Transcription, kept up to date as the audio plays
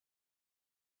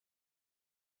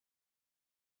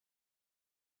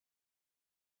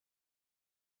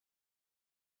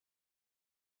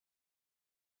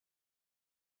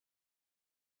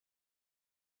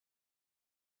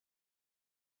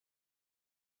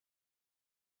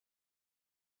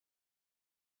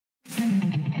Young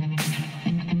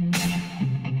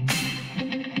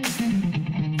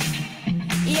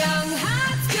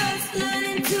hearts just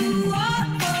learning to walk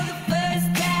for the first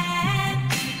time.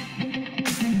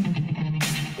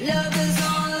 Lovers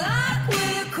on lock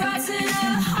with a cross in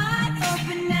a heart,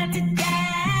 hoping not to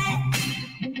die.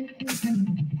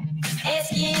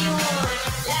 Ask anyone,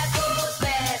 life goes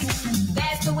fast,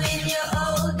 faster when you're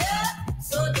older.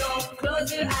 So don't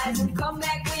close your eyes and come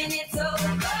back when it's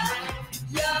over.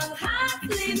 Young hearts,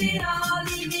 leave it all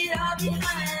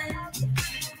behind.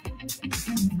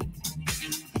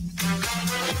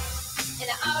 And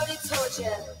I already told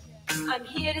you, I'm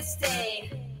here to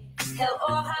stay. Hell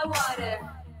or high water,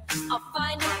 I'll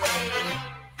find a way.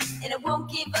 And I won't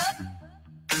give up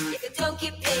if I don't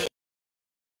get paid.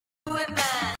 Who am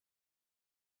I?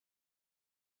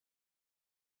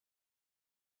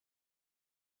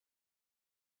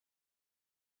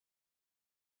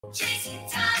 Chasing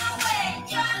time away,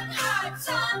 young hearts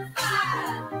on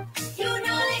fire. You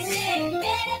know they say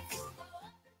better to go up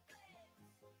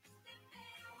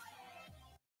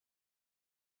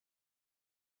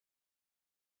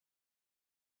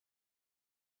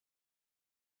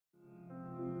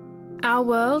Our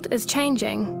world is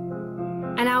changing,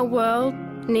 and our world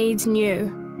needs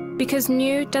new, because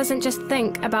new doesn't just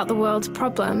think about the world's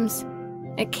problems,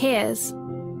 it cares.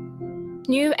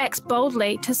 New acts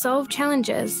boldly to solve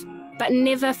challenges, but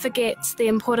never forgets the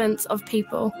importance of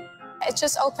people. It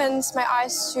just opens my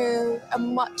eyes to a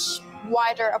much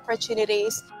wider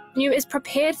opportunities. New is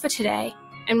prepared for today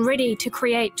and ready to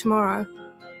create tomorrow.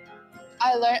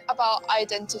 I learned about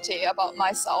identity, about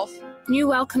myself. New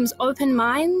welcomes open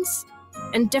minds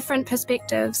and different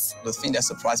perspectives. The thing that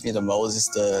surprised me the most is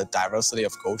the diversity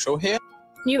of culture here.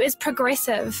 New is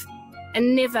progressive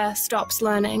and never stops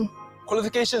learning.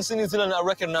 Qualifications in New Zealand are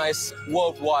recognized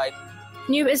worldwide.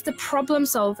 New is the problem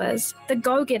solvers, the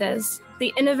go-getters,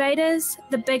 the innovators,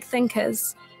 the big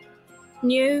thinkers.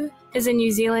 New is a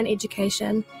New Zealand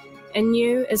education, and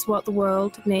new is what the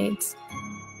world needs.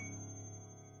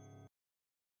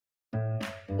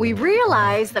 We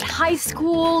realize that high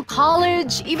school,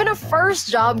 college, even a first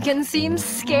job can seem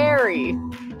scary.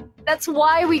 That's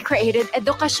why we created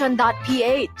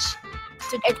Edukasyon.ph,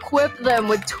 to equip them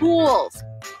with tools,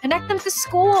 connect them to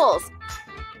schools,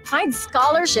 find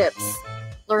scholarships,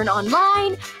 learn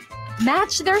online,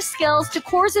 match their skills to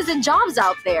courses and jobs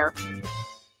out there.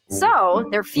 So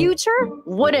their future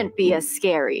wouldn't be as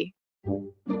scary.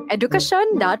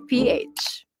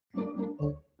 Edukasyon.ph.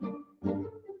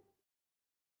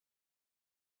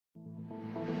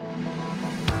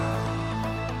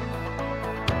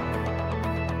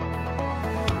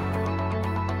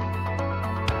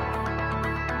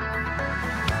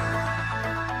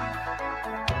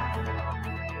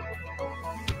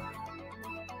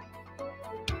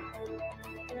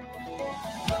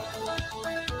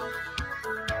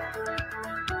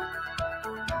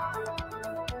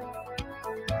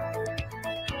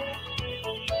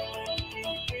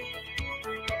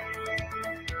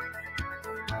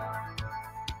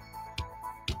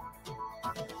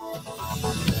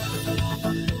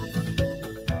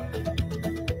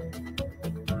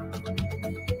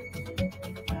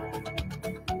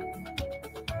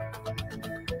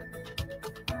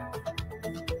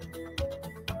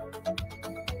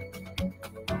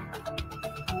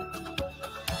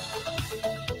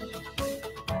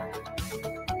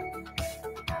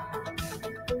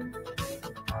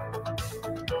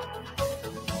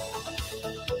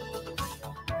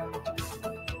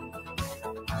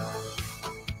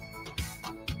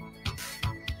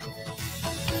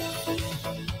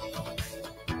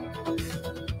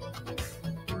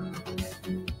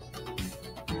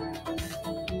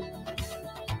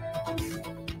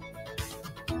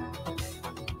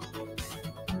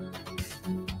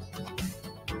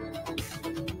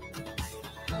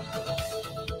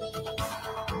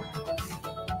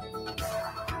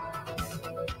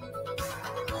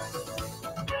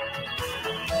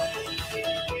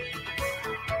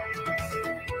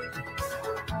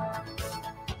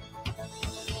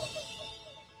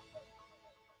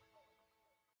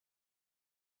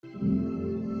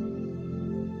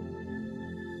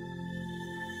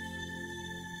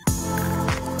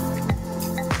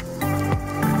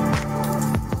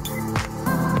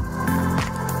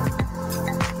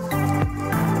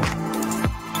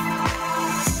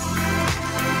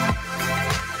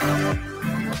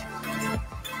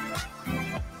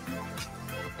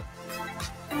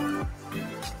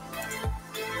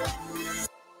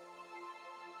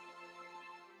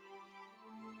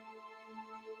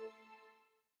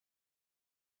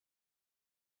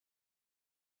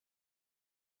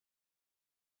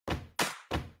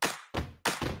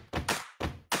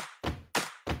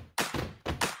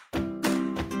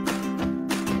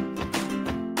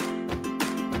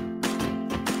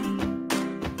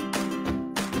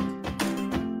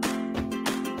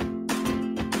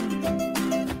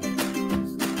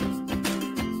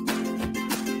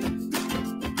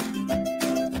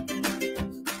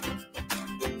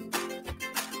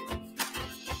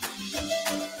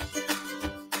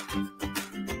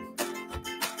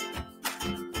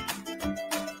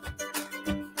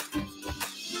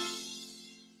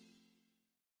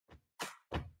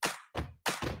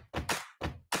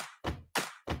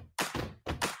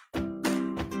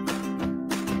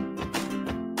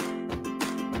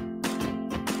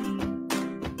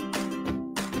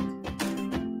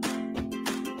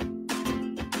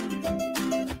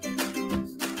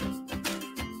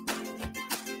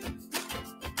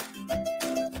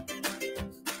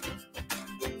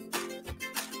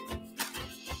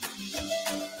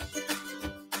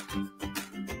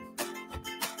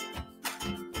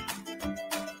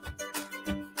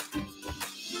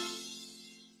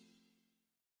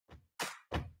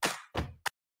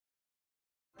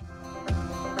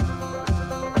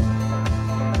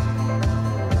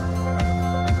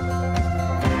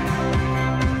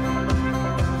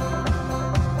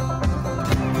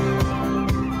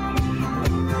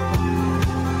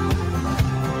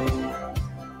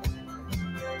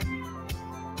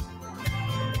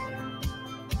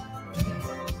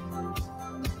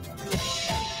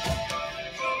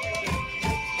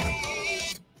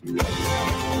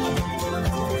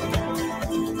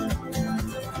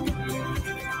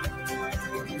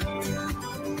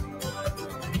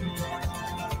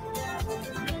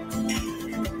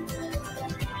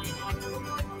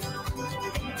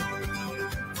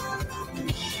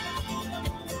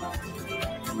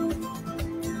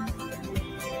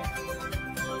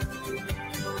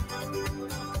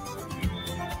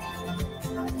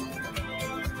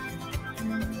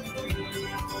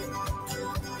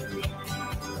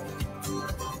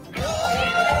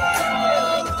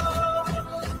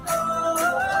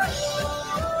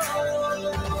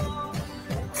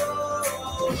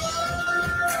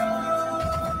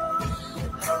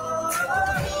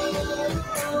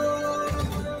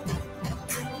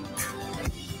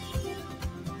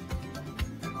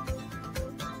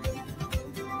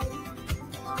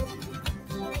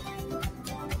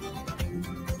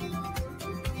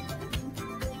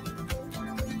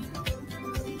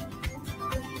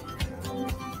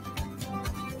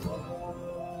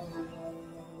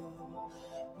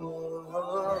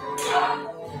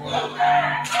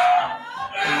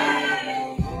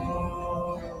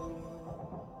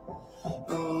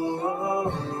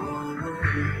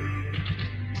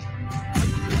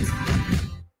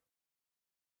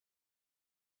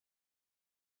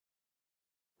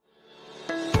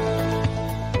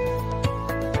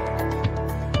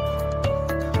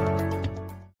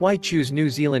 Why choose New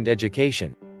Zealand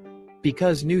education?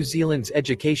 Because New Zealand's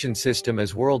education system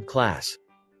is world-class.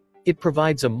 It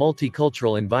provides a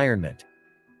multicultural environment,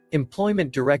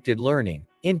 employment-directed learning,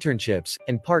 internships,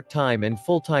 and part-time and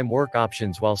full-time work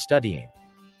options while studying.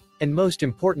 And most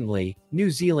importantly,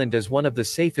 New Zealand is one of the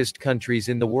safest countries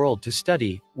in the world to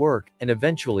study, work, and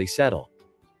eventually settle.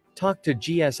 Talk to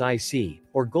GSIC,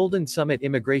 or Golden Summit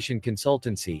Immigration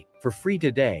Consultancy, for free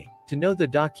today, to know the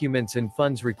documents and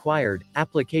funds required,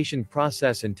 application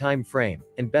process and time frame,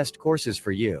 and best courses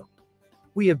for you.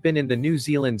 We have been in the New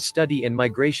Zealand study and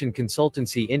migration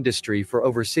consultancy industry for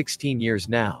over 16 years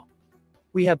now.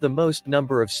 We have the most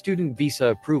number of student visa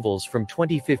approvals from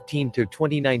 2015 to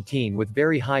 2019 with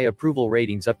very high approval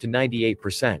ratings up to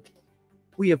 98%.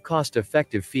 We have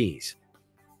cost-effective fees.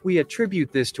 We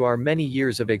attribute this to our many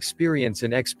years of experience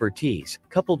and expertise,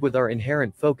 coupled with our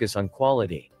inherent focus on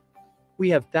quality. We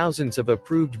have thousands of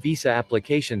approved visa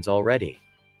applications already.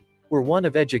 We're one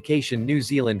of Education New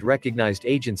Zealand recognized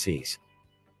agencies.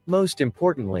 Most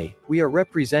importantly, we are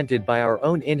represented by our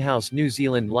own in-house New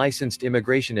Zealand licensed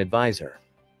immigration advisor.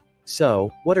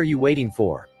 So, what are you waiting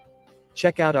for?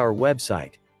 Check out our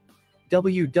website,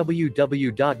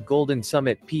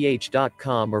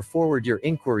 www.goldensummitph.com, or forward your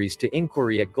inquiries to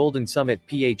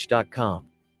inquiry@goldensummitph.com.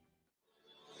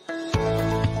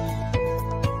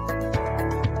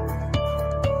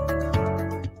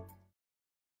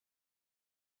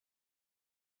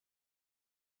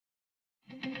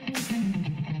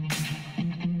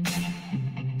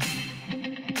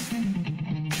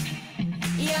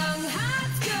 Young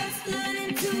hearts just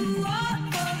learning to walk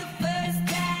for the first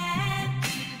time.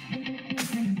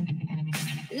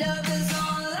 Lovers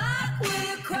on lock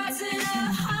with a cross and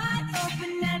a heart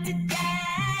open not to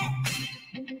die.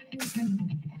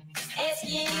 Ask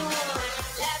anyone,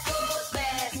 life goes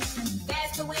fast,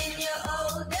 faster when you're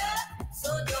older. So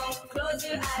don't close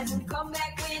your eyes and come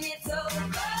back when it's over.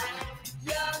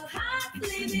 Young hearts,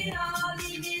 leave it all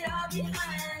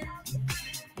behind.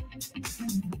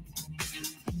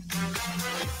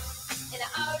 And I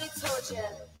already told you,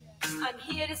 I'm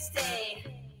here to stay.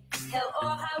 Hell or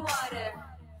high water,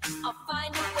 I'll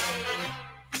find a way.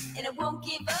 And I won't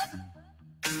give up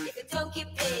if I don't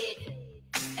get paid.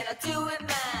 And I'll do it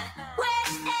my way.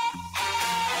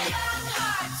 Young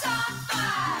hearts on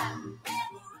fire.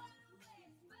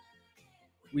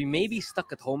 We may be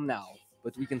stuck at home now,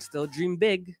 but we can still dream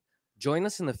big. Join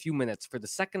us in a few minutes for the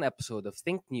second episode of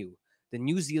Think New, the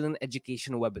New Zealand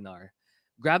Education Webinar.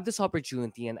 Grab this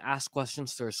opportunity and ask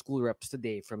questions to our school reps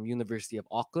today from University of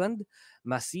Auckland,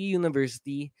 Massey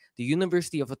University, the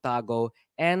University of Otago,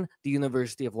 and the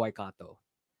University of Waikato.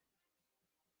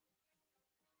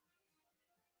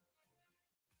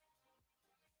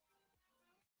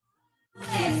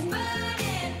 It's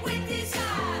burning with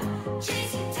desire,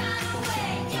 chasing time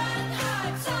away. Young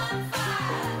hearts on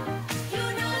fire. You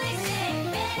know they say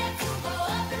better to go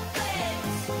up in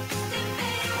flames than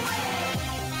fade away.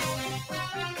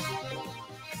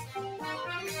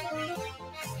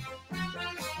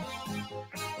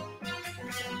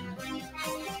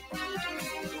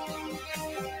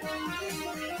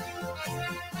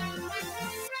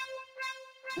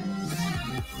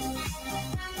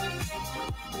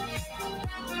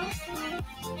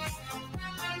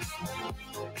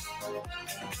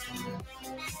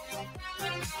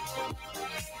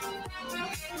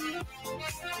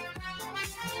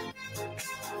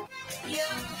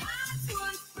 Young hearts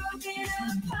once broken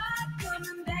apart,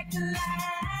 coming back to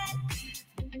life.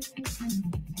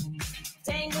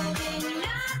 Tangled in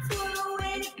knots, what a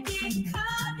way to get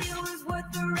caught. It was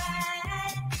worth the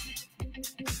ride.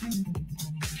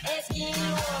 Ask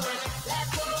anyone,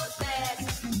 life goes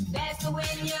fast, faster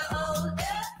when you're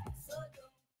older. So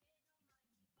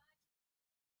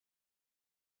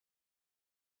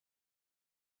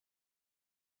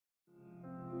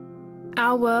don't.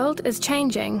 Our world is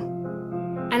changing,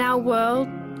 and our world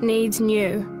needs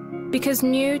new, because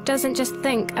new doesn't just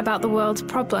think about the world's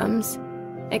problems,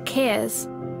 it cares.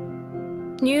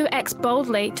 New acts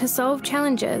boldly to solve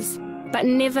challenges, but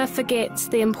never forgets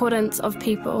the importance of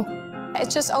people. It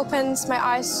just opens my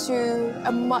eyes to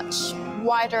a much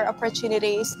wider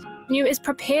opportunities. New is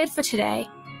prepared for today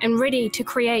and ready to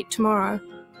create tomorrow.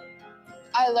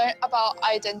 I learned about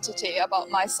identity, about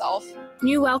myself.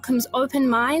 New welcomes open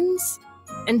minds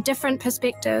and different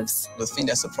perspectives. The thing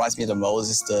that surprised me the most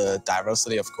is the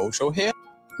diversity of culture here.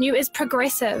 New is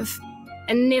progressive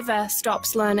and never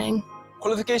stops learning.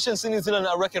 Qualifications in New Zealand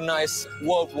are recognized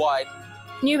worldwide.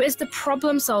 New is the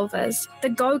problem solvers, the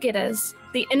go-getters,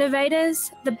 the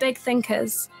innovators, the big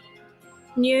thinkers.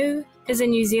 New is a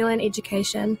New Zealand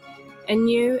education, and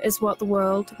new is what the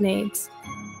world needs.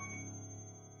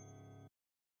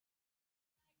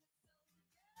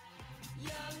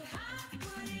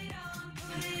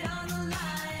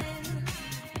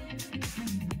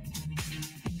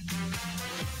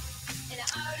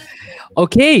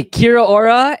 Okay, Kira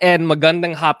Ora and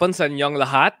magandang hapon sa inyong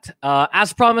lahat.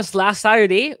 As promised last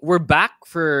Saturday, we're back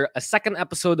for a second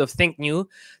episode of Think New,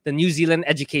 the New Zealand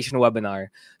education webinar.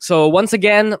 So once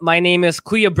again, my name is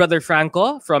Kuya Brother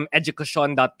Franco from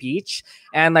Edukasyon.ph,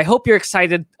 and I hope you're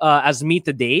excited as me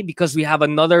today because we have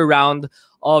another round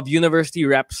of university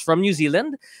reps from New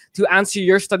Zealand to answer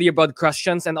your study abroad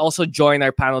questions and also join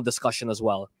our panel discussion as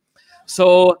well.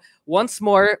 So once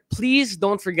more, please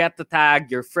don't forget to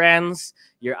tag your friends,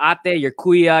 your ate, your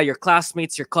kuya, your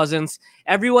classmates, your cousins,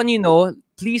 everyone you know.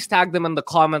 Please tag them in the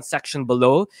comment section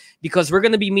below because we're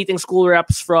going to be meeting school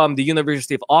reps from the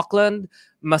University of Auckland,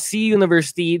 Massey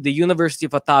University, the University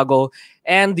of Otago,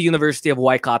 and the University of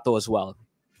Waikato as well.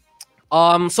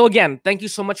 So again, thank you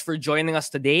so much for joining us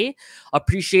today.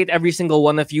 Appreciate every single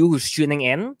one of you who's tuning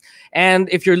in. And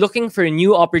if you're looking for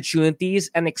new opportunities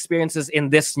and experiences in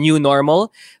this new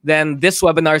normal, then this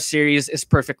webinar series is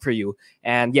perfect for you.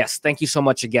 And yes, thank you so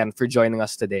much again for joining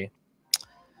us today.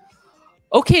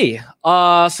 Okay,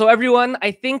 so everyone,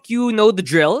 I think you know the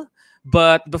drill.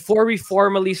 But before we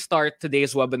formally start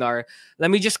today's webinar, let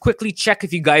me just quickly check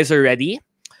if you guys are ready.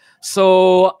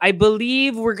 So I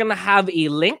believe we're going to have a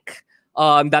link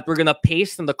that we're gonna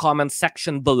paste in the comment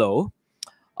section below,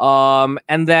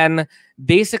 and then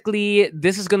basically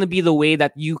this is gonna be the way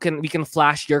that we can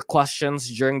flash your questions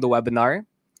during the webinar.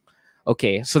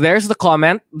 Okay, so there's the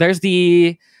comment. There's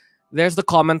the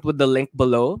comment with the link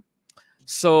below.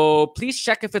 So please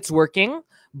check if it's working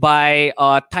by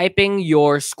typing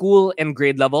your school and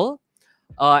grade level,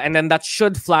 and then that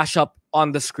should flash up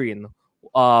on the screen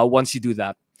once you do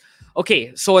that.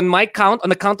 Okay, so on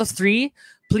the count of 3.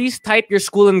 Please type your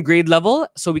school and grade level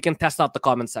so we can test out the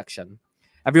comment section.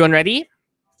 Everyone ready?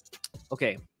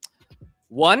 Okay.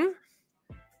 1,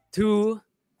 2,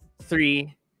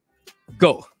 3,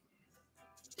 go.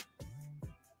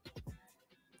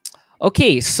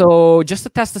 Okay, so just to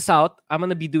test this out, I'm going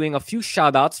to be doing a few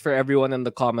shout outs for everyone in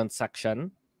the comment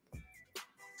section.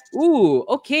 Ooh,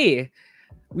 okay.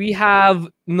 We have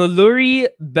Noluri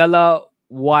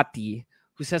Belawati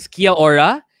who says Kia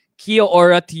Ora. Kia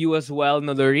ora to you as well,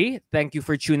 Noluri. Thank you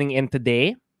for tuning in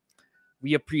today.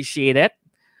 We appreciate it.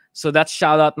 So that's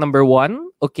shout out number 1.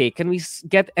 Okay, can we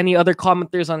get any other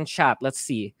commenters on chat? Let's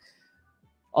see.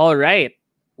 All right.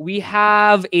 We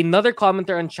have another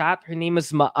commenter on chat. Her name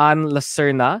is Maan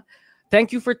Lacerna.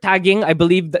 Thank you for tagging. I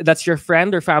believe that's your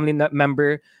friend or family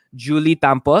member, Julie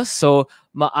Tampos. So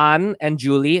Maan and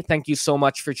Julie, thank you so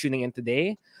much for tuning in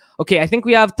today. Okay, I think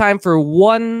we have time for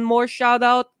one more shout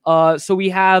out. So we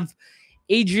have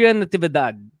Adrian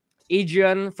Natividad.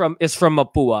 Adrian is from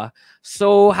Mapua.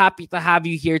 So happy to have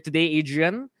you here today,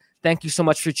 Adrian. Thank you so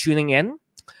much for tuning in.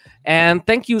 And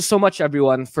thank you so much,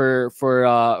 everyone, for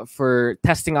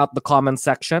testing out the comment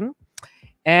section.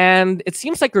 And it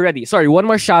seems like we're ready. Sorry, one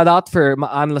more shout out for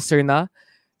Maan Lacerna,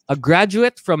 a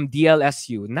graduate from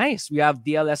DLSU. Nice. We have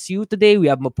DLSU today. We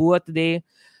have Mapua today.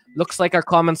 Looks like our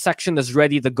comment section is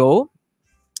ready to go.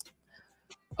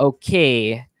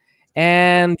 Okay.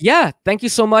 And yeah, thank you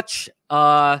so much.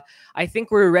 I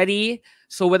think we're ready.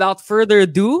 So without further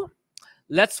ado,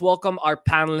 let's welcome our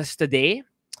panelists today.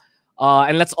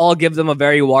 And let's all give them a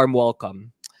very warm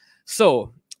welcome.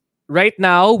 So right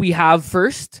now we have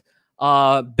first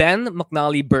Ben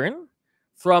McNally Byrne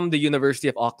from the University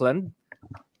of Auckland.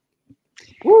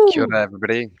 Woo! Kia ora,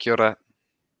 everybody. Kia ora.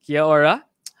 Kia ora.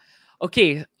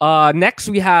 Okay, next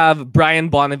we have Brian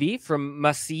Bonavie from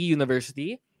Massey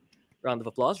University. Round of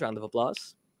applause, round of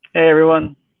applause. Hey,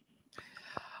 everyone.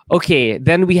 Okay,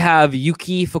 then we have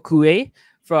Yuki Fukui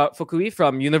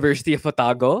from University of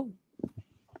Otago.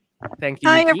 Thank you,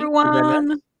 Hi, Yuki.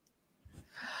 everyone.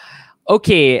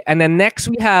 Okay, and then next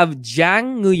we have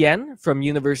Jiang Nguyen from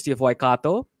University of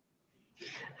Waikato.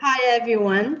 Hi,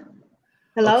 everyone.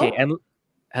 Hello. Okay, and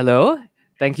hello.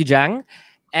 Thank you, Jiang.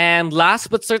 And last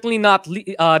but certainly not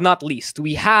least,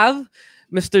 we have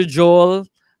Mr. Joel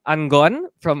Angon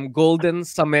from Golden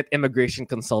Summit Immigration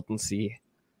Consultancy.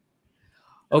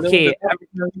 Okay.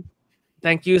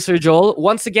 Thank you, Sir Joel.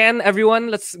 Once again, everyone,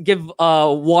 let's give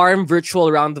a warm virtual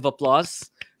round of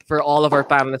applause for all of our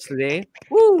panelists today.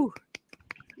 Woo!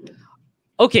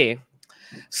 Okay.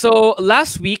 So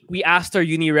last week, we asked our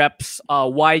uni reps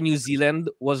why New Zealand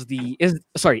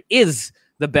is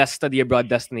the best study abroad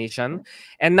destination.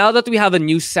 And now that we have a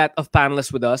new set of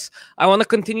panelists with us, I want to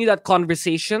continue that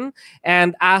conversation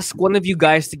and ask one of you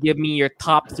guys to give me your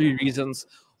top 3 reasons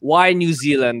why New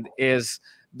Zealand is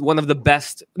the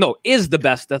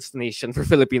best destination for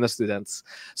Filipino students.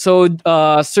 So,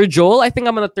 Sir Joel, I think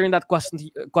I'm going to turn that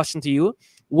question to you.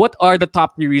 What are the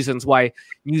top 3 reasons why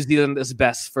New Zealand is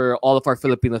best for all of our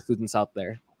Filipino students out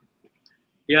there?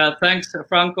 Yeah, thanks,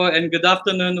 Franco, and good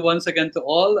afternoon once again to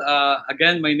all.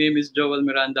 Again, my name is Joel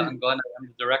Miranda Angona. I'm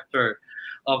the director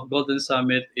of Golden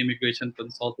Summit Immigration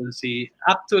Consultancy.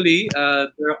 Actually,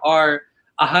 there are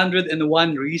 101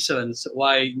 reasons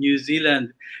why New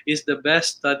Zealand is the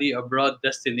best study abroad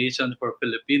destination for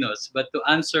Filipinos. But to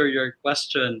answer your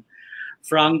question,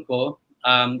 Franco,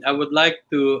 I would like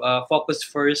to focus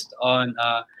first on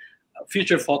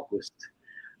future focused.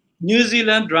 New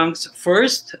Zealand ranks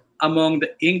first among the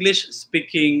English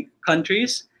speaking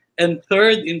countries and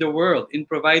third in the world in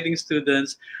providing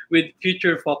students with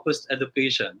future focused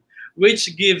education,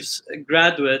 which gives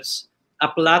graduates a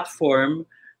platform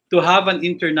to have an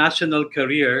international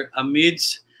career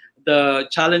amidst the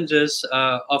challenges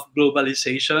of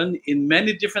globalization in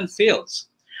many different fields: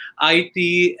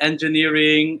 IT,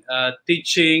 engineering,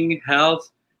 teaching,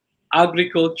 health,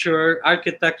 agriculture,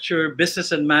 architecture,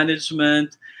 business and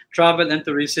management, travel and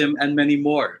tourism, and many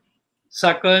more.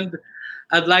 Second,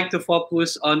 I'd like to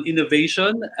focus on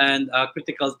innovation and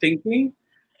critical thinking.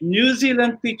 New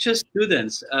Zealand teaches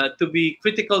students to be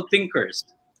critical thinkers,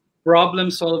 problem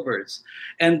solvers,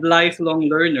 and lifelong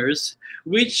learners,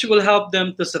 which will help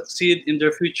them to succeed in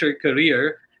their future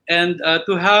career and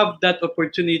to have that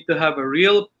opportunity to have a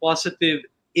real positive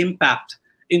impact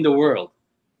in the world.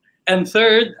 And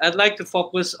third, I'd like to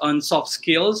focus on soft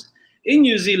skills. In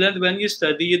New Zealand, when you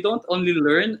study, you don't only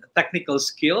learn technical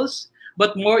skills,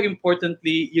 but more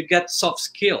importantly, you get soft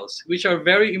skills, which are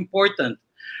very important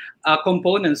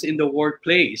components in the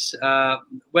workplace.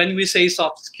 When we say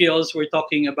soft skills, we're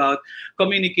talking about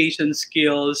communication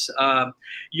skills,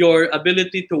 your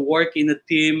ability to work in a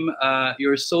team,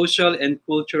 your social and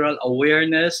cultural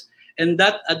awareness, and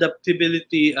that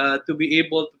adaptability to be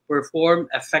able to perform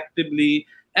effectively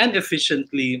and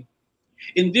efficiently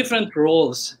in different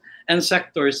roles and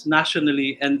sectors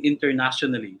nationally and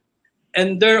internationally.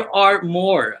 And there are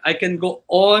more. I can go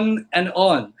on and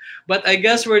on. But I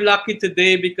guess we're lucky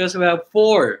today because we have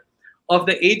 4 of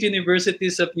the 8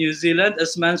 universities of New Zealand.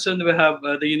 As mentioned, we have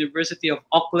the University of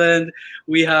Auckland,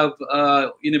 we have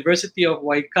University of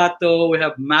Waikato, we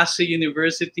have Massey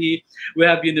University, we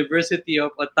have University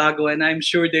of Otago, and I'm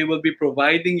sure they will be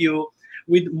providing you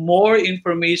with more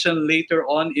information later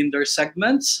on in their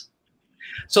segments.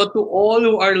 So to all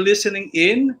who are listening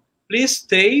in, please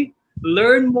stay,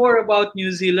 learn more about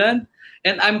New Zealand,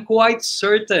 and I'm quite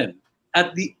certain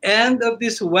at the end of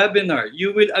this webinar,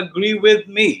 you will agree with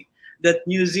me that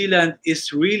New Zealand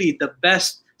is really the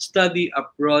best study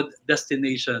abroad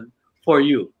destination for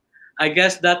you. I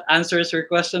guess that answers your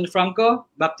question, Franco.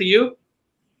 Back to you.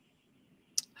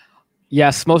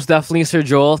 Yes, most definitely, Sir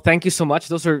Joel. Thank you so much.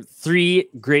 Those are 3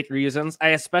 great reasons.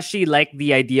 I especially like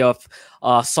the idea of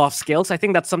soft skills. I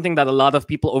think that's something that a lot of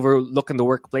people overlook in the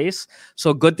workplace.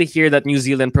 So good to hear that New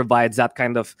Zealand provides that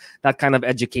kind of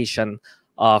education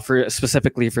for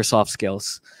specifically for soft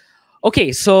skills.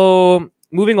 Okay, so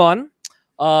moving on.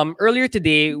 Earlier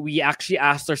today, we actually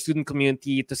asked our student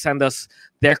community to send us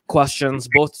their questions,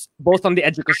 both on the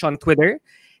Edukasyon Twitter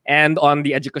and on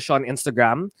the Edukasyon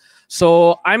Instagram.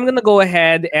 So I'm going to go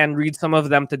ahead and read some of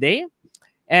them today.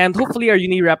 And hopefully our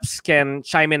uni reps can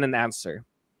chime in and answer.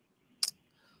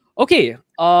 Okay,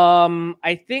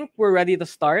 I think we're ready to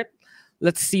start.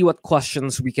 Let's see what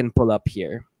questions we can pull up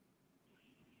here.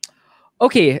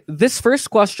 Okay, this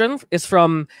first question is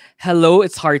from Hello,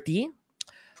 It's Hearty.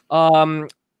 The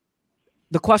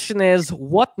question is,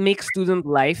 what makes student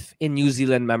life in New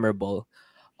Zealand memorable?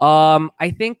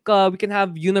 I think we can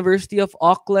have University of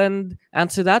Auckland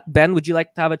answer that. Ben, would you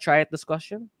like to have a try at this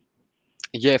question?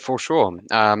 Yeah, for sure.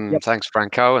 Thanks,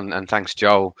 Franco, and thanks,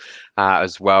 Joel,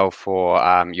 as well for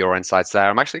your insights there.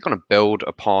 I'm actually going to build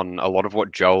upon a lot of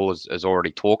what Joel has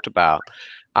already talked about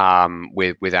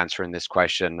with answering this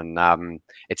question, and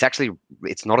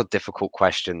it's not a difficult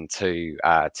question to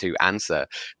answer.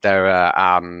 There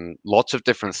are lots of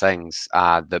different things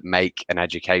that make an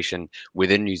education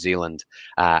within New Zealand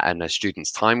and a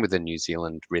student's time within New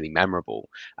Zealand really memorable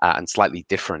and slightly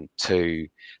different to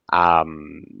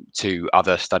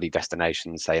other study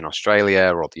destinations, say in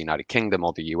Australia or the United Kingdom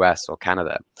or the US or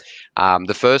Canada.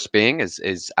 The first being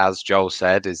is as Joel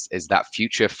said, is that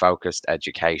future-focused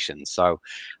education. So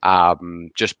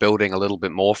just building a little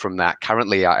bit more from that.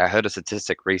 Currently, I heard a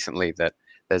statistic recently that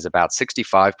there's about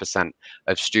 65%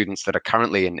 of students that are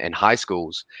currently in high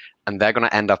schools and they're going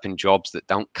to end up in jobs that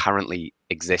don't currently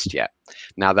exist yet.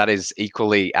 Now, that is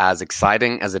equally as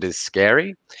exciting as it is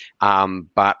scary,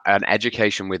 but an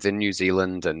education within New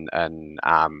Zealand and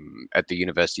at the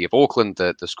University of Auckland,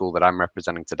 the school that I'm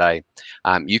representing today,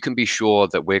 you can be sure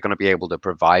that we're going to be able to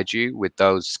provide you with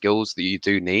those skills that you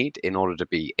do need in order to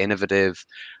be innovative,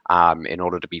 in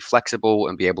order to be flexible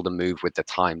and be able to move with the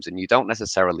times. And you don't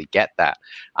necessarily get that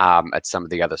at some of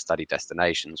the other study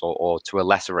destinations, or to a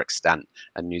lesser extent,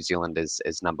 and New Zealand is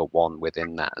 #1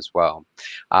 within that as well.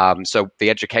 So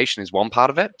the education is one part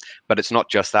of it, but it's not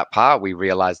just that part. We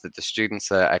realize that the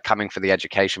students are coming for the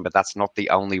education, but that's not the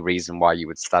only reason why you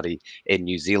would study in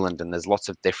New Zealand. And there's lots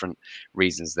of different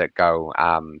reasons that go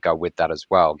with that as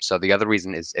well. So the other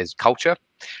reason is culture.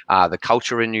 The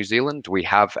culture in New Zealand, we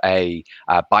have a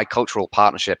bicultural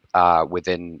partnership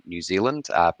within New Zealand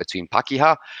between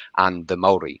Pakeha and the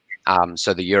Maori.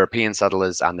 So the European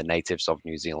settlers and the natives of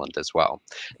New Zealand as well.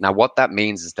 Now, what that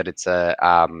means is that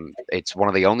it's one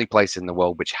of the only places in the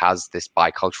world which has this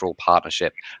bicultural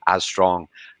partnership as strong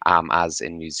as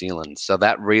in New Zealand. So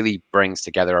that really brings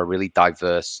together a really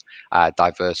diverse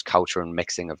culture and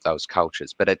mixing of those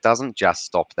cultures. But it doesn't just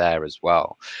stop there as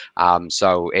well.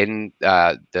 So in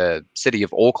the city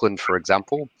of Auckland, for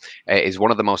example, is one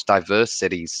of the most diverse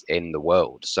cities in the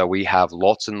world. So we have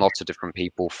lots and lots of different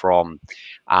people from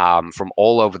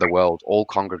all over the world, all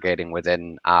congregating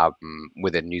within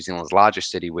New Zealand's largest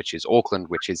city, which is Auckland,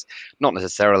 which is not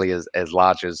necessarily as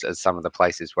large as some of the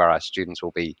places where our students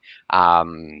will be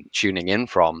tuning in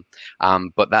from.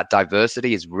 But that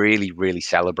diversity is really, really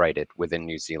celebrated within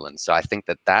New Zealand. So I think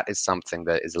that is something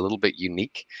that is a little bit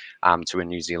unique to a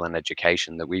New Zealand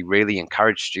education, that we really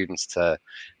encourage students to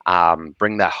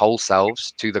bring their whole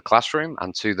selves to the classroom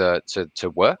and to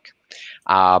work.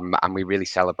 And we really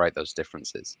celebrate those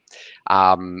differences.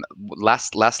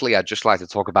 Lastly, I'd just like to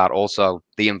talk about also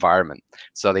the environment.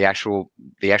 So the actual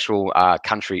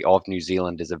country of New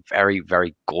Zealand is a very,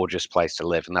 very gorgeous place to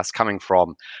live, and that's coming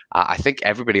from I think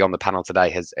everybody on the panel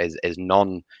today is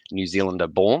non-New Zealander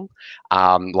born,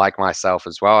 like myself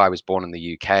as well. I was born in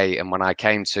the UK, and when I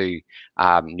came to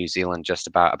New Zealand just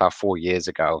about 4 years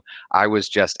ago, I was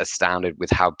just astounded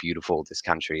with how beautiful this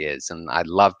country is, and I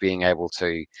love being able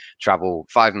to travel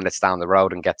 5 minutes down the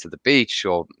road and get to the beach,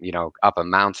 or up a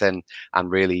mountain, and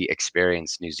really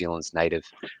experience New Zealand's native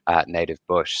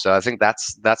bush. So I think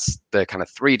that's the kind of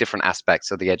 3 different aspects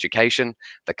of the education,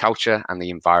 the culture, and the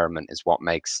environment is what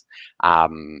makes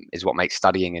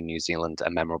studying in New Zealand a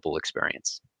memorable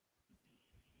experience.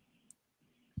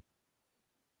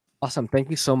 Awesome. Thank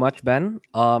you so much, Ben.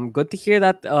 Good to hear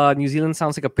that New Zealand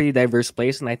sounds like a pretty diverse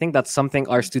place, and I think that's something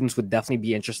our students would definitely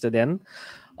be interested in.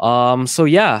 So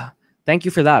yeah, thank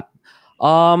you for that.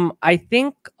 I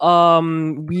think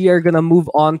we are going to move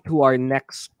on to our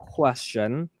next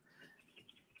question.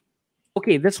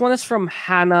 Okay, this one is from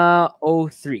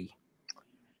Hannah03.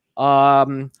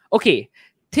 Okay,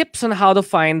 tips on how to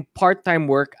find part-time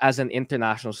work as an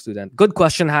international student. Good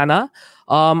question, Hannah.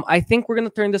 I think we're going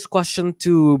to turn this question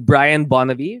to Brian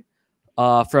Bonavie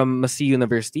from Massey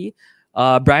University.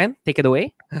 Brian, take it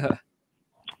away.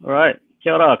 All right.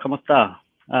 Kia ora, kamusta?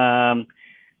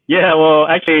 Yeah, well,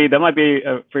 actually, that might be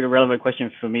a pretty relevant question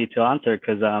for me to answer,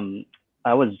 because when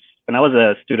I was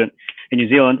a student in New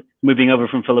Zealand, moving over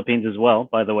from Philippines as well,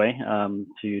 by the way,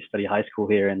 to study high school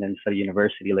here and then study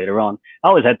university later on, I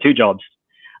always had 2 jobs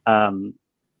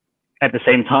at the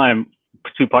same time,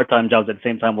 2 part-time jobs at the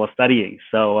same time while studying.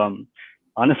 So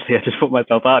honestly, I just put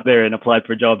myself out there and applied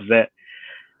for jobs that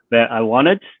I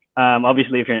wanted.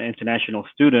 Obviously, if you're an international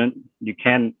student, you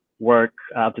can work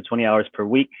up to 20 hours per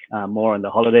week, more on the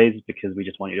holidays, because we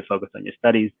just want you to focus on your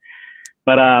studies.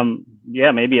 But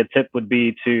yeah, maybe a tip would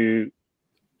be to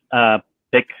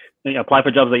apply for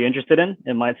jobs that you're interested in.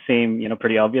 It might seem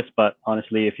pretty obvious, but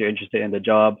honestly, if you're interested in the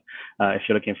job, if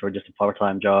you're looking for just a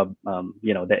part-time job,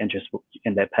 that interest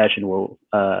and that passion will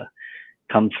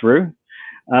come through.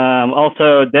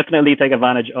 Also, definitely take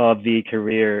advantage of the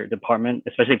career department,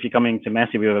 especially if you're coming to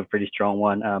Massey. We have a pretty strong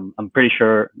one. I'm pretty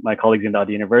sure my colleagues in the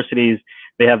other universities,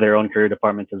 they have their own career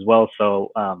departments as well.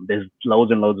 So there's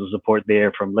loads and loads of support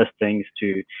there, from listings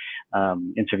to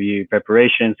interview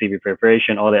preparation, CV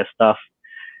preparation, all that stuff.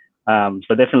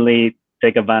 So definitely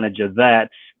take advantage of that.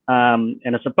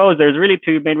 And I suppose there's really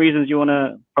 2 main reasons you want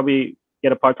to probably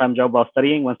get a part-time job while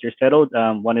studying once you're settled.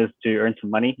 One is to earn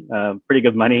some money, pretty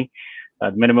good money.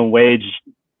 The minimum wage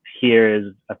here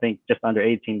is, I think, just under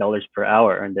 $18 per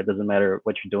hour, and that doesn't matter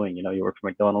what you're doing. You work for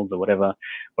McDonald's or whatever,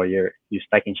 or you're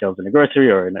stacking shelves in a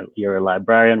grocery, or you're a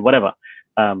librarian, whatever.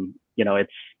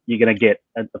 You're gonna get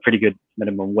a pretty good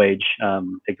minimum wage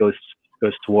that goes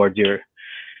towards your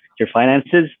your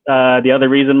finances. The other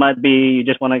reason might be you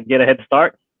just want to get a head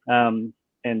start, and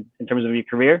in terms of your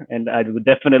career. And I would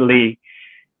definitely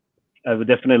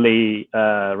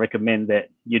recommend that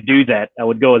you do that. I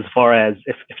would go as far as,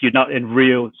 if you're not in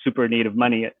real super need of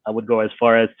money, I would go as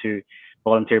far as to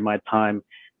volunteer my time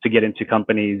to get into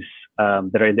companies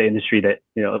that are in the industry that,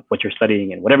 what you're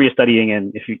studying and whatever you're studying.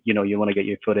 And if you want to get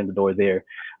your foot in the door there,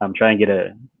 try and get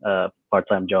a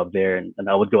part-time job there. And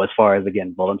I would go as far as,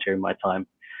 again, volunteering my time,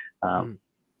 and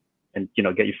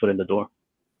get your foot in the door.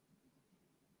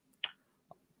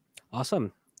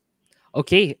 Awesome.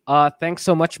 Okay, thanks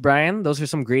so much, Brian. Those are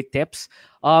some great tips.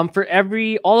 For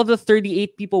all of the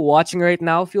 38 people watching right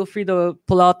now, feel free to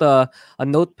pull out a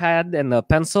notepad and a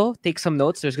pencil, take some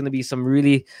notes. There's going to be some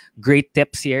really great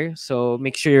tips here, so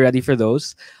make sure you're ready for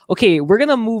those. Okay, we're going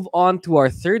to move on to our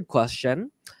third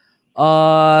question.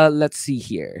 Let's see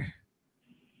here.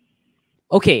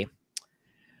 Okay.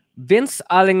 Vince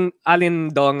Dogan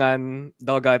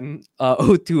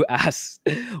O2 asks,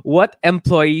 what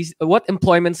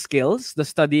employment skills does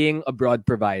studying abroad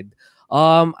provide?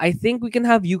 I think we can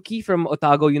have Yuki from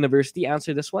Otago University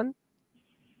answer this one.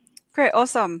 Great,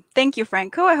 awesome. Thank you,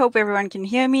 Franco. I hope everyone can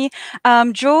hear me.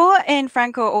 Joel and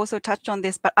Franco also touched on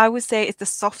this, but I would say it's the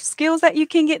soft skills that you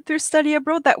can get through study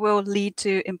abroad that will lead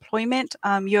to employment.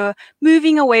 You're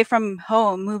moving away from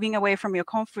home, moving away from your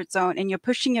comfort zone, and you're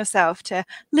pushing yourself to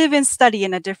live and study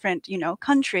in a different,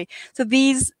 country. So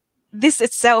this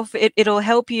itself, it'll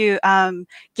help you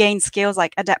gain skills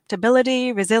like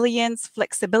adaptability, resilience,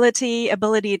 flexibility,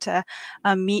 ability to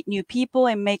meet new people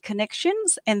and make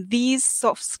connections. And these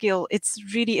soft skills, it's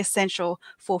really essential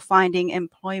for finding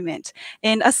employment.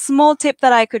 And a small tip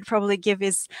that I could probably give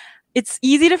is, it's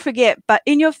easy to forget, but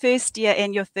in your first year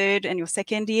and your third and your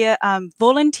second year,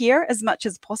 volunteer as much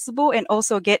as possible and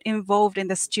also get involved in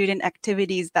the student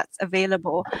activities that's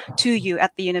available to you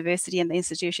at the university and the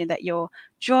institution that you'll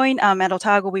join. At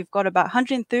Otago, we've got about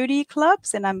 130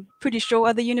 clubs, and I'm pretty sure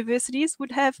other universities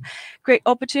would have great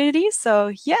opportunities.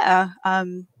 So yeah,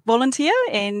 volunteer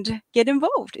and get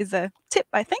involved is a tip,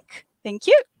 I think. Thank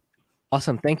you.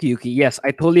 Awesome. Thank you, Yuki. Yes,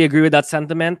 I totally agree with that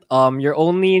sentiment. You're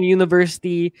only in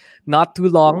university not too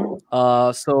long,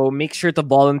 so make sure to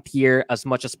volunteer as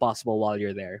much as possible while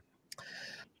you're there.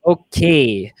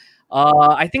 Okay.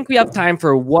 I think we have time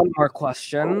for one more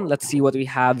question. Let's see what we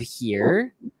have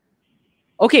here.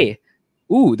 Okay.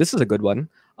 Ooh, this is a good one.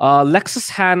 Lexus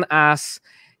Han asks,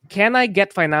 can I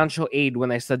get financial aid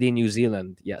when I study in New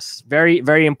Zealand? Yes. Very,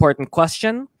 very important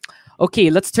question. Okay,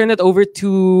 let's turn it over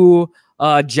to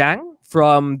Jang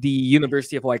from the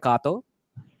University of Waikato.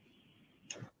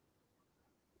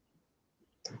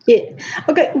 Yeah.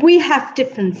 Okay. We have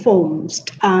different forms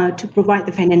to provide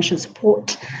the financial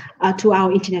support to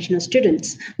our international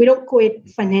students. We don't call it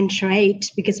financial aid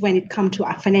because when it comes to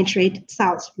our financial aid, it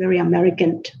sounds very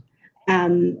American.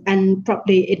 And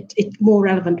probably it's more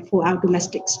relevant for our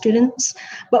domestic students.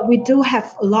 But we do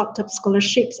have a lot of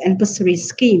scholarships and bursary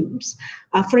schemes.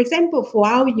 For example, for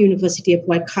our University of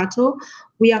Waikato,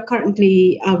 we are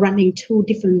currently running two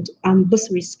different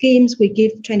bursary schemes. We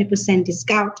give 20%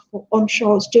 discount for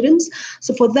onshore students.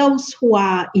 So for those who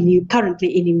are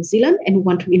currently in New Zealand and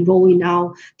want to enroll in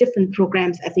our different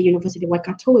programs at the University of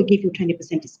Waikato, we give you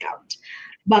 20% discount.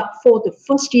 But for the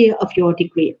first year of your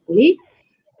degree only,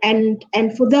 and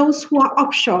for those who are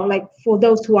offshore, like for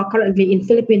those who are currently in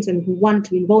Philippines and who want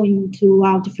to enroll into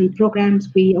our different programs,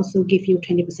 we also give you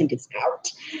 20%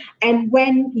 discount. And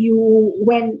when you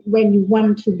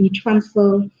want to be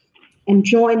transferred and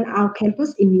join our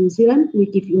campus in New Zealand, we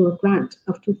give you a grant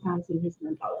of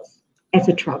 $2,000 as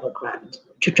a travel grant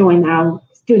to join our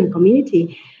student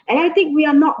community. And I think we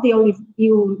are not the only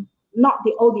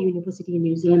university in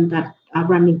New Zealand that are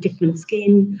running different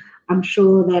schemes. I'm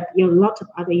sure that a lot of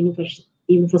other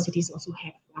universities also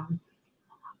have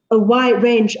a wide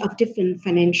range of different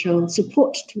financial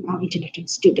support to our international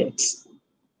students.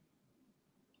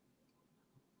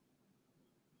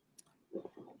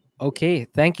 Okay,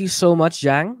 thank you so much,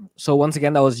 Jang. So once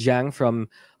again, that was Jang from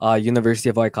University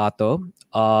of Waikato.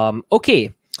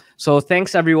 Okay, so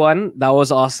thanks everyone. That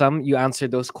was awesome. You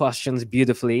answered those questions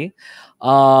beautifully.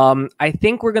 I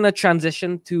think we're gonna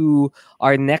transition to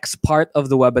our next part of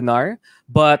the webinar.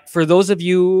 But for those of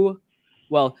you,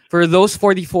 for those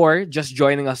 44 just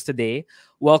joining us today,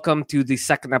 welcome to the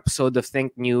second episode of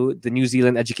Think New, the New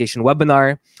Zealand Education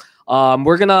Webinar.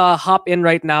 We're gonna hop in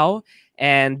right now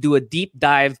and do a deep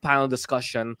dive panel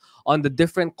discussion on the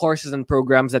different courses and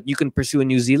programs that you can pursue in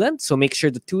New Zealand. So make sure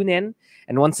to tune in.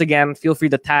 And once again, feel free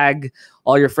to tag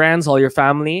all your friends, all your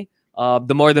family.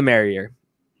 The more, the merrier.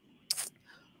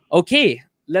 Okay,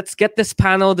 let's get this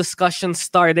panel discussion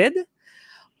started.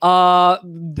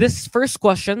 This first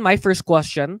question, my first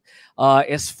question,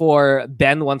 is for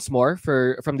Ben once more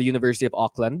from the University of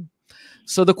Auckland.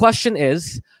 So the question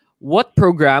is, what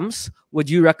programs would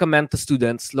you recommend to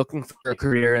students looking for a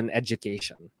career in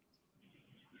education?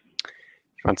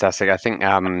 Fantastic. I think,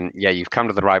 yeah, you've come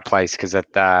to the right place, because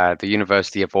at the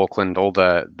University of Auckland, all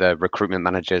the recruitment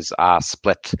managers are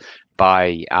split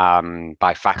by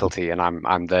faculty, and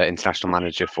I'm the international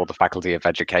manager for the Faculty of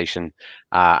Education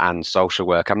and Social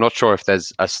Work. I'm not sure if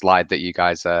there's a slide that you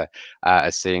guys are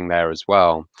seeing there as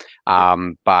well,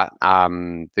 but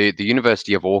the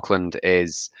University of Auckland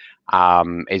is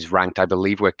ranked, I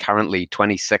believe we're currently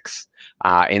 26th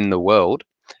in the world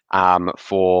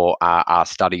for our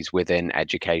studies within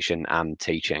education and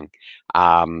teaching.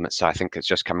 So I think it's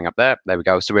just coming up there. There we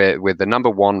go. So we're the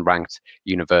 #1 ranked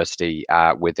university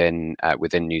within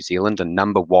New Zealand, and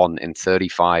 #1 in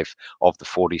 35 of the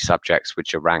 40 subjects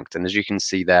which are ranked. And as you can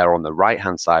see there on the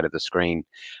right-hand side of the screen,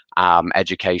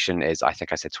 education is, I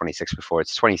think I said 26 before,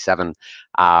 it's 27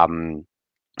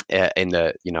 in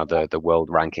the world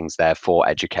rankings there for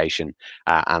education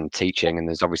and teaching. And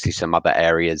there's obviously some other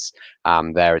areas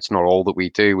there. It's not all that we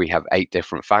do. We have 8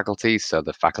 different faculties. So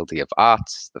the Faculty of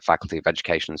Arts, the Faculty of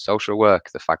Education and Social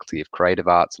Work, the Faculty of Creative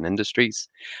Arts and Industries,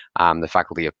 the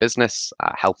Faculty of Business,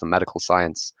 Health and Medical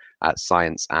Science,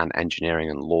 Science and Engineering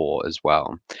and Law as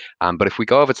well. But if we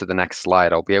go over to the next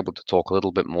slide, I'll be able to talk a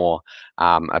little bit more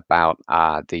about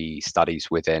the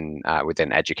studies within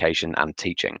education and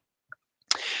teaching.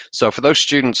 So for those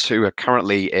students who are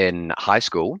currently in high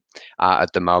school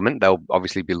at the moment, they'll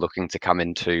obviously be looking to come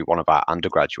into one of our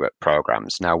undergraduate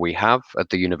programs. Now we have at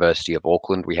the University of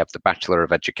Auckland, we have the Bachelor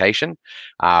of Education,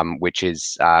 which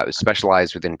is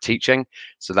specialized within teaching.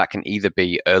 So that can either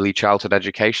be early childhood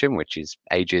education, which is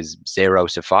ages 0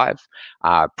 to 5,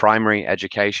 primary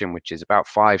education, which is about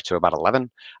 5 to about 11,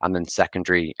 and then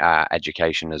secondary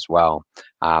education as well,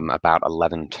 about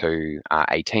 11 to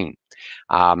 18.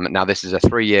 Now this is a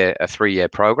three-year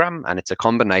program, and it's a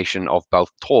combination of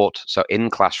both taught, so in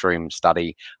classroom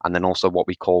study, and then also what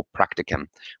we call practicum,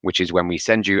 which is when we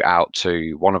send you out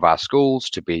to one of our schools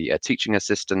to be a teaching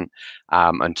assistant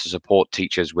and to support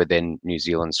teachers within New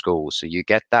Zealand schools. So you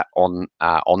get that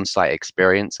on-site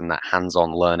experience and that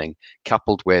hands-on learning,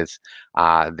 coupled with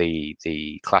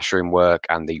the classroom work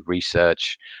and the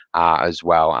research as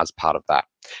well as part of that.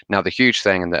 Now, the huge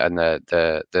thing and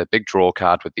the big draw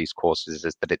card with these courses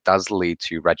is that it does lead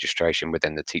to registration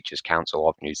within the Teachers Council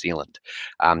of New Zealand.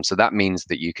 So that means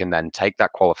that you can then take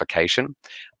that qualification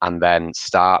and then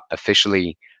start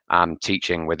officially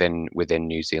teaching within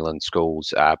New Zealand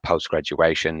schools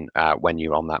post-graduation when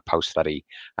you're on that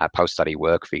post-study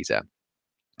work visa.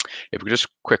 If we just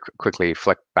quickly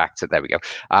flick back to, there we go.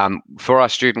 For our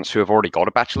students who have already got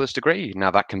a bachelor's degree, now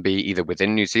that can be either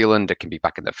within New Zealand, it can be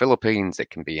back in the Philippines,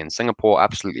 it can be in Singapore,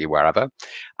 absolutely wherever.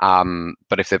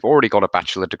 But if they've already got a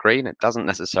bachelor degree, and it doesn't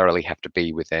necessarily have to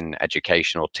be within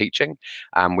education or teaching,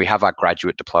 we have our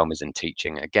graduate diplomas in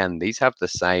teaching. Again, these have the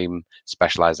same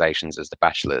specializations as the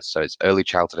bachelor's. So it's early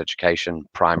childhood education,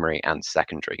 primary and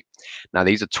secondary. Now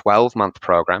these are 12-month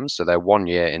programs, so they're 1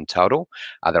 year in total.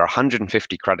 They're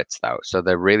 150 credits though, so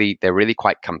they're really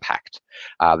quite compact.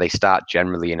 They start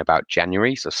generally in about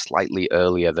January, so slightly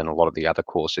earlier than a lot of the other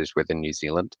courses within New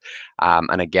Zealand.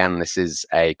 And again, this is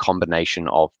a combination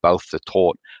of both the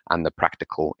taught and the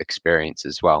practical experience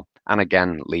as well. And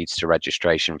again, leads to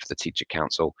registration for the Teacher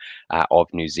Council of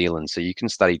New Zealand. So you can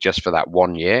study just for that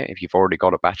 1 year. If you've already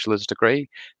got a bachelor's degree,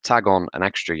 tag on an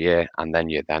extra year, and then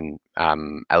you're then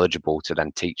eligible to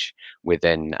then teach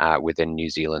within New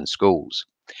Zealand schools.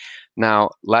 Now,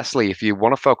 lastly, if you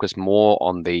want to focus more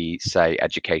on the, say,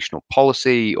 educational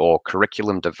policy or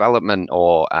curriculum development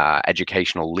or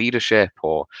educational leadership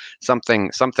or something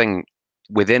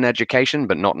within education,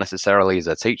 but not necessarily as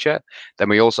a teacher, then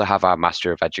we also have our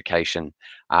Master of Education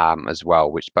as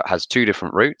well, which has 2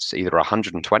 different routes, either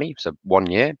 120, so 1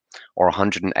 year, or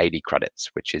 180 credits,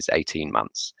 which is 18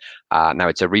 months. Now,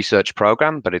 it's a research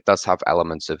program, but it does have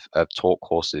elements of taught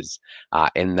courses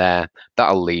in there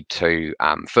that'll lead to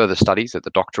further studies at the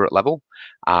doctorate level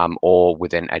or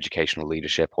within educational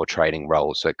leadership or training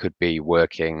roles. So it could be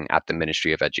working at the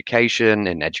Ministry of Education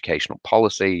in educational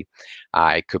policy.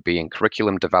 It could be in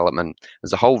curriculum development.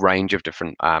 There's a whole range of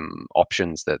different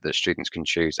options that students can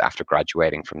choose after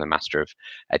graduating from the Master of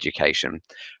Education.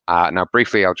 Now,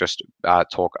 briefly, I'll just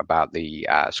talk about the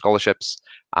scholarships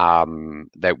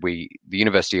that the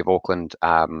University of Auckland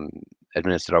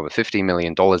administered over $50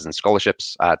 million in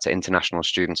scholarships to international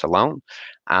students alone.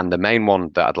 And the main one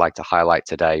that I'd like to highlight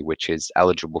today, which is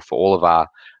eligible for all of our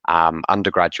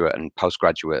undergraduate and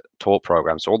postgraduate taught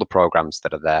programs, all the programs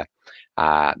that are there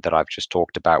that I've just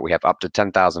talked about. We have up to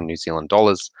 10,000 New Zealand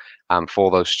dollars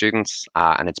for those students,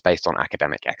 and it's based on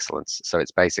academic excellence. So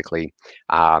it's basically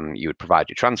you would provide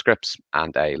your transcripts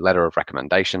and a letter of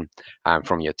recommendation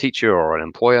from your teacher or an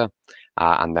employer,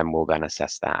 and then we'll then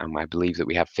assess that. And I believe that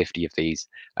we have 50 of these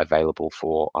available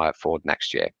for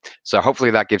next year. So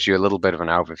hopefully that gives you a little bit of an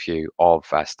overview of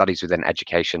studies within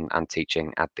education and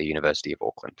teaching at the University of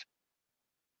Auckland.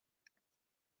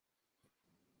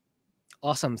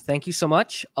 Awesome. Thank you so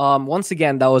much. Once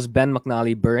again, that was Ben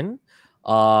McNally Byrne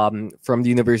from the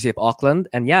University of Auckland.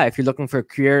 And yeah, if you're looking for a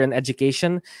career in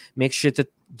education, make sure to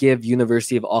give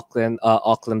University of Auckland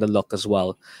a look as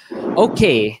well.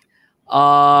 Okay. We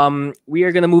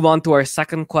are going to move on to our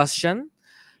second question.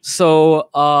 So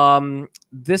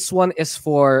this one is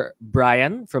for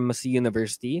Brian from Massey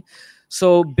University.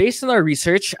 So based on our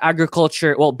research,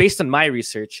 based on my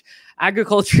research,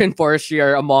 agriculture and forestry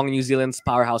are among New Zealand's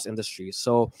powerhouse industries.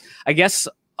 So I guess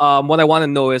what I want to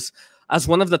know is, as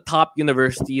one of the top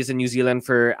universities in New Zealand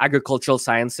for agricultural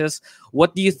sciences,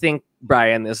 what do you think,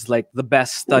 Brian, is like the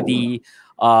best study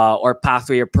or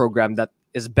pathway or program that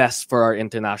is best for our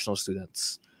international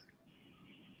students?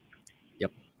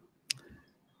 Yep.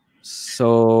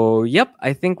 So, yep,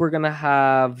 I think we're going to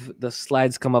have the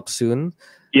slides come up soon.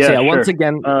 Yeah, so, sure. Once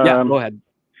again, go ahead.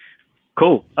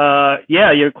 Cool.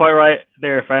 Yeah, you're quite right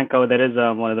there, Franco. That is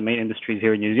one of the main industries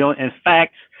here in New Zealand. In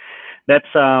fact, that's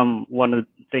one of the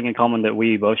things in common that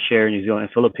we both share in New Zealand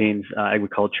and Philippines,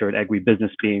 agriculture and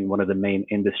agribusiness being one of the main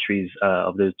industries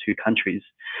of those two countries.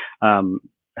 I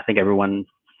think everyone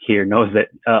here knows that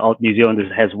New Zealand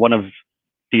has one of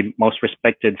the most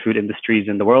respected food industries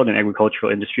in the world and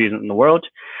agricultural industries in the world.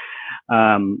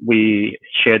 We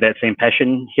share that same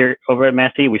passion here over at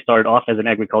Massey. We started off as an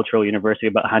agricultural university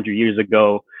about 100 years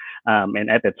ago. And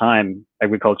at the time,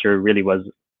 agriculture really was,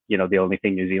 the only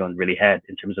thing New Zealand really had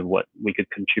in terms of what we could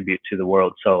contribute to the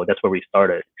world. So that's where we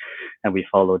started, and we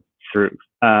followed through.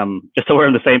 Just so we're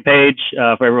on the same page,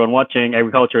 for everyone watching,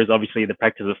 agriculture is obviously the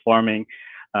practice of farming,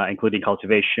 including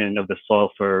cultivation of the soil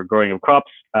for growing of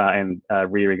crops and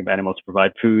rearing of animals to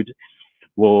provide food,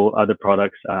 wool, other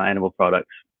products, animal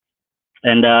products.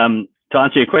 And to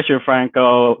answer your question,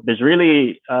 Franco, there's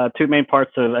really two main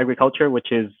parts of agriculture,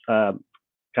 which is kind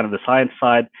of the science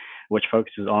side, which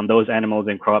focuses on those animals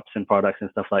and crops and products and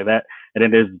stuff like that. And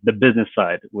then there's the business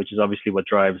side, which is obviously what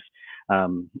drives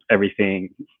everything,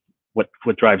 what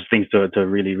drives things to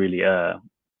really, really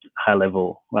high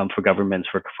level for governments,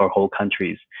 for whole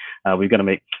countries. We're going to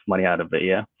make money out of it,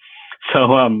 yeah.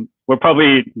 So we're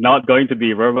probably not going to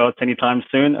be robots anytime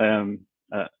soon,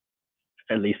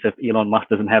 at least if Elon Musk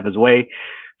doesn't have his way.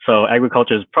 So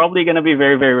agriculture is probably going to be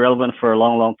very, very relevant for a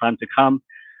long, long time to come.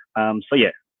 So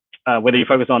yeah, whether you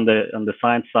focus on the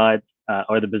science side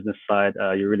or the business side,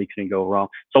 you really couldn't go wrong.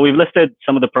 So we've listed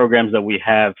some of the programs that we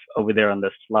have over there on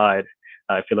the slide.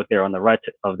 If you look there on the right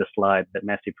of the slide that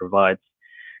Massey provides,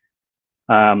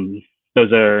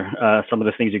 those are some of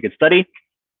the things you could study.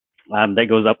 That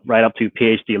goes up right up to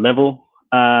PhD level.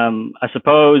 I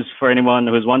suppose for anyone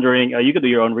who's wondering, you could do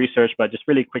your own research, but just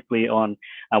really quickly on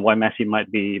why Massey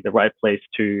might be the right place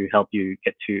to help you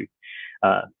get to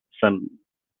some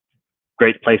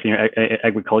great place in your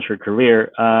agriculture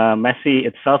career. Massey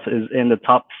itself is in the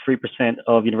top 3%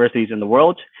 of universities in the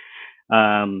world.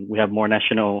 We have more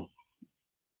national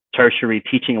tertiary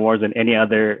teaching awards than any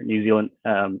other New Zealand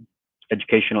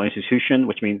educational institution,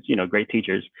 which means, great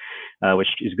teachers, which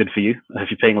is good for you if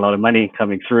you're paying a lot of money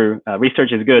coming through.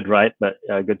 Research is good, right? But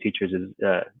good teachers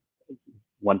is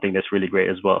one thing that's really great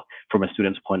as well from a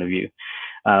student's point of view.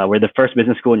 We're the first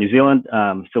business school in New Zealand,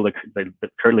 still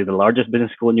currently the largest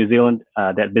business school in New Zealand.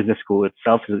 That business school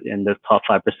itself is in the top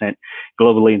 5%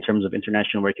 globally in terms of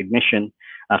international recognition.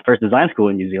 First design school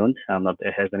in New Zealand, not that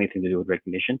it has anything to do with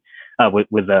recognition,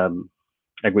 with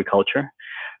agriculture.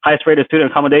 Highest rate of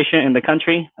student accommodation in the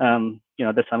country.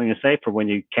 That's something to say for when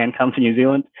you can come to New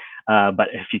Zealand. But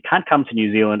if you can't come to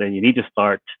New Zealand and you need to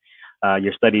start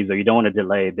your studies or you don't want to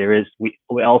delay,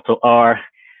 we also are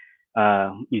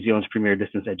New Zealand's premier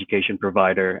distance education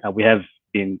provider. We have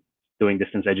been doing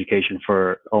distance education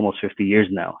for almost 50 years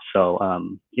now. So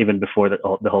even before the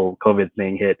whole COVID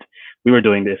thing hit, we were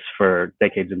doing this for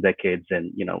decades and decades.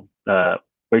 And we're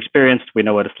experienced. We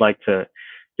know what it's like to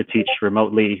teach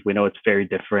remotely. We know it's very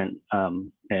different,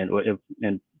 and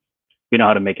we know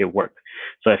how to make it work.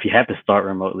 So if you have to start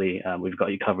remotely, we've got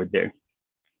you covered there.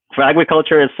 For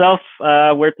agriculture itself,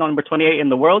 we're number 28 in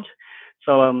the world.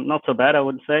 So not so bad, I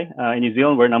would say. In New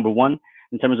Zealand, we're number 1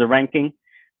 in terms of ranking.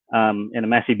 In a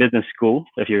Massey Business School,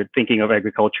 if you're thinking of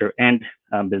agriculture and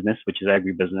business, which is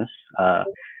agribusiness.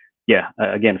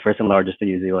 Again, first and largest in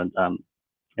New Zealand,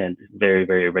 and very,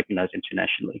 very recognized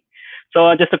internationally.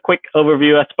 So just a quick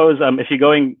overview, I suppose. If you're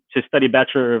going to study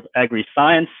Bachelor of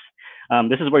Agri-Science,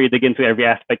 this is where you dig into every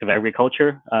aspect of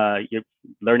agriculture. Your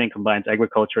learning combines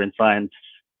agriculture and science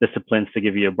disciplines to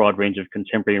give you a broad range of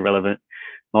contemporary and relevant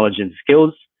knowledge and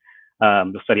skills.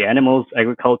 You'll study animals,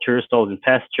 agriculture, stalls and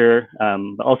pasture,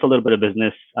 but also a little bit of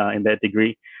business in that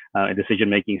degree, and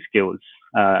decision-making skills.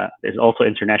 There's also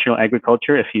international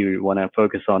agriculture if you want to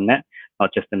focus on that,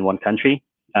 not just in one country.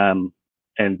 And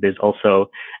there's also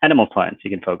animal science. You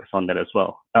can focus on that as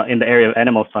well. In the area of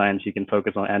animal science, you can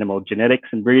focus on animal genetics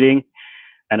and breeding,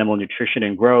 animal nutrition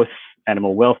and growth,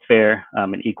 animal welfare,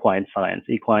 and equine science.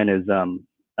 Equine is the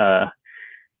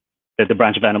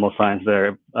branch of animal science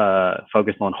that are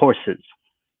focused on horses.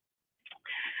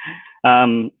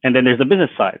 And then there's the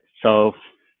business side. So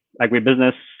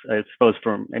agribusiness, I suppose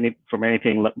from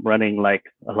anything running like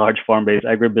a large farm-based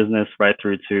agribusiness right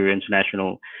through to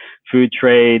international food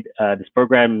trade. This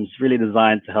program is really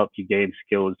designed to help you gain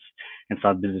skills and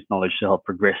sound business knowledge to help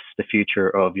progress the future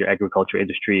of your agriculture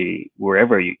industry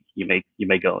wherever you may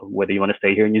go, whether you want to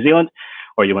stay here in New Zealand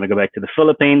or you want to go back to the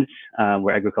Philippines,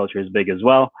 where agriculture is big as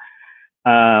well.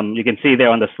 You can see there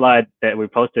on the slide that we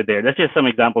posted there. That's just some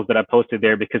examples that I posted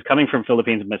there because coming from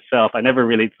Philippines myself, I never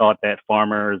really thought that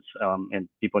farmers and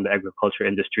people in the agriculture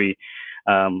industry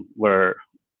were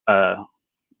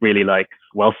really like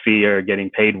wealthy or getting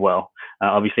paid well.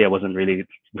 Obviously, I wasn't really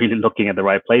looking at the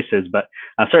right places, but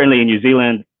certainly in New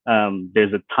Zealand,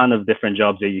 there's a ton of different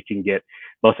jobs that you can get,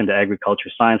 both in the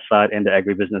agriculture science side and the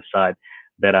agribusiness side,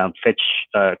 that fetch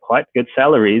quite good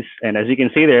salaries. And as you can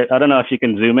see there, I don't know if you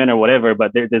can zoom in or whatever,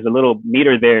 but there's a little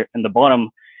meter there in the bottom.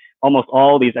 Almost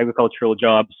all these agricultural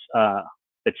jobs,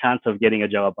 the chance of getting a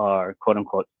job are quote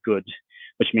unquote good,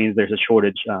 which means there's a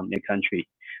shortage in the country.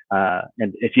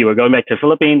 And if you were going back to the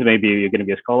Philippines, maybe you're going to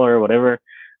be a scholar or whatever,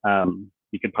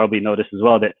 you could probably notice as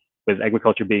well that with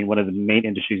agriculture being one of the main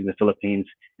industries in the Philippines,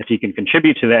 if you can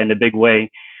contribute to that in a big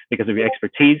way, because of your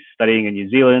expertise studying in New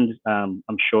Zealand,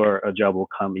 I'm sure a job will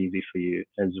come easy for you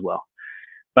as well.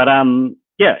 But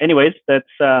yeah, anyways, that's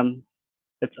I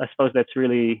suppose that's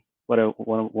really what I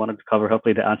wanted to cover.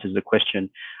 Hopefully that answers the question.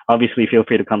 Obviously, feel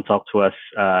free to come talk to us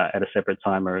at a separate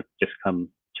time or just come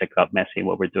check out Massey and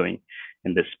what we're doing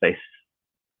in this space.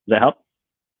 Does that help,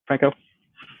 Franco?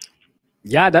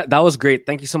 Yeah, that was great.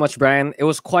 Thank you so much, Brian. It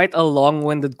was quite a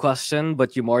long-winded question,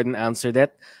 but you more than answered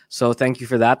it. So thank you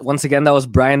for that. Once again, that was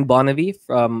Brian Bonavie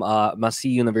from Massey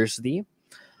University.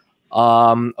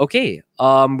 Okay,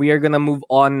 we are going to move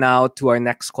on now to our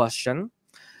next question.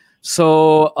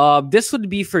 So this would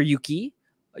be for Yuki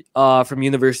from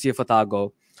University of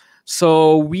Otago.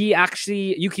 So we've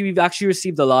actually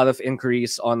received a lot of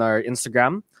inquiries on our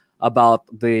Instagram about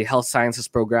the health sciences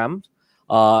program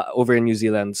over in New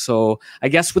Zealand. So I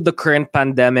guess with the current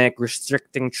pandemic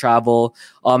restricting travel,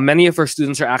 many of our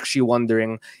students are actually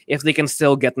wondering if they can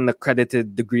still get an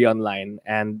accredited degree online.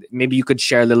 And maybe you could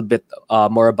share a little bit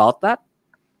more about that.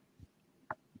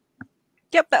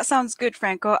 Yep, that sounds good,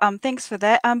 Franco. Thanks for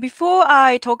that. Before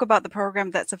I talk about the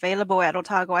program that's available at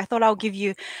Otago, I thought I'll give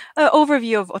you an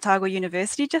overview of Otago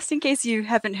University, just in case you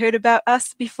haven't heard about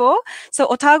us before. So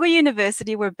Otago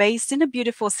University, we're based in a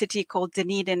beautiful city called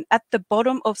Dunedin at the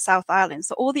bottom of South Island.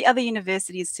 So all the other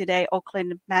universities today,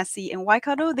 Auckland, Massey, and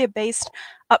Waikato, they're based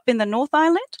up in the North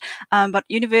Island. But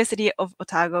University of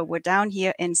Otago, we're down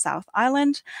here in South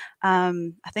Island.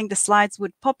 I think the slides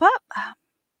would pop up.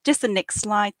 Just the next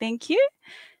slide, thank you.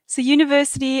 So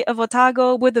University of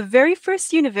Otago, we're the very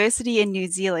first university in New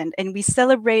Zealand, and we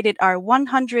celebrated our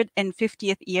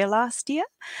 150th year last year.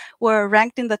 We're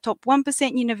ranked in the top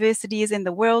 1% universities in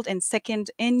the world and second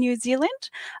in New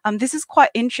Zealand. This is quite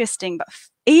interesting, but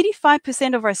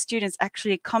 85% of our students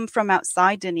actually come from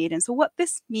outside Dunedin. So what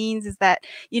this means is that,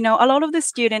 you know, a lot of the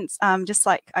students, just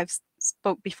like I've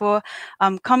spoke before,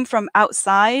 come from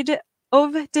outside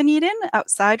of Dunedin,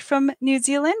 outside from New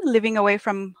Zealand, living away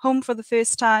from home for the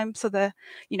first time. So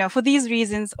for these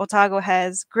reasons, Otago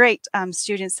has great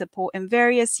student support and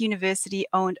various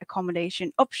university-owned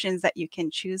accommodation options that you can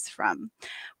choose from.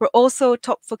 We're also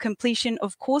top for completion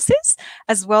of courses,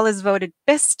 as well as voted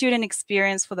best student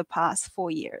experience for the past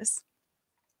 4 years.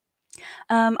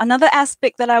 Another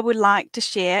aspect that I would like to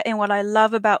share and what I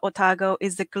love about Otago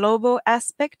is the global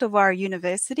aspect of our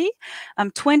university.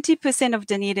 20% of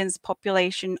Dunedin's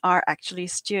population are actually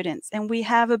students, and we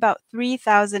have about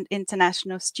 3,000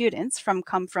 international students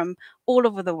come from all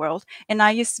over the world. And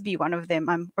I used to be one of them.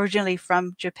 I'm originally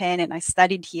from Japan and I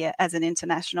studied here as an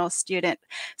international student.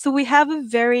 So we have a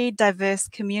very diverse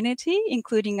community,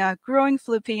 including a growing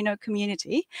Filipino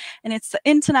community. And it's the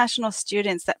international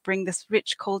students that bring this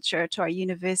rich culture to our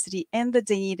university and the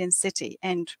Dunedin city.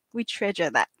 And we treasure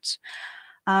that.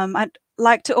 I'd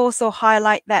like to also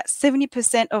highlight that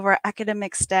 70% of our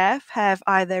academic staff have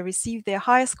either received their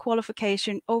highest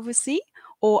qualification overseas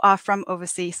or are from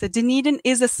overseas. So Dunedin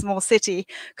is a small city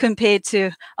compared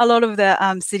to a lot of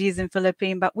the cities in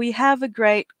Philippines, but we have a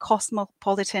great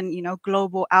cosmopolitan,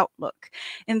 global outlook.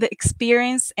 And the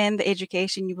experience and the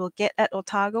education you will get at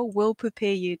Otago will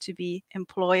prepare you to be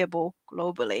employable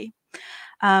globally.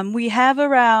 We have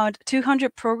around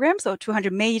 200 programs or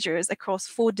 200 majors across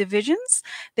 4 divisions.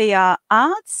 They are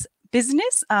arts,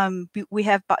 business. We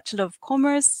have Bachelor of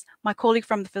Commerce. My colleague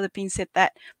from the Philippines said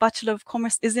that Bachelor of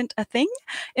Commerce isn't a thing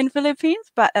in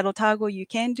Philippines, but at Otago you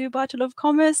can do Bachelor of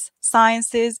Commerce,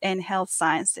 Sciences, and Health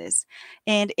Sciences.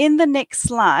 And in the next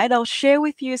slide, I'll share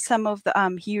with you some of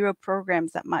the hero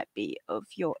programs that might be of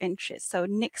your interest. So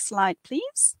next slide,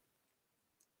 please.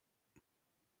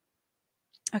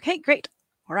 Okay, great.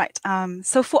 All right.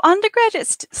 So for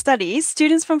undergraduate studies,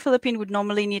 students from Philippines would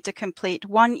normally need to complete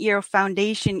 1 year of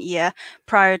foundation year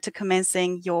prior to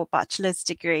commencing your bachelor's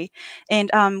degree. And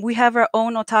we have our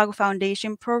own Otago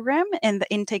Foundation program, and the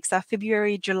intakes are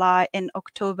February, July, and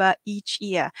October each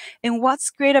year. And what's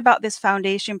great about this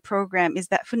foundation program is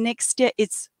that for next year,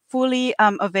 it's fully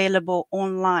available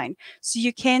online. So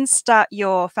you can start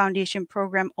your foundation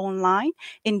program online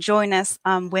and join us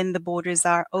when the borders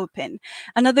are open.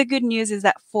 Another good news is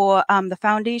that for the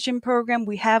foundation program,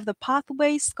 we have the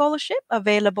Pathway Scholarship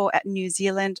available at New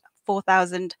Zealand,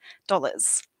 $4,000.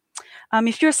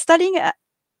 If you're studying at,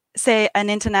 say, an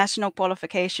international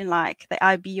qualification like the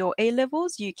IB or A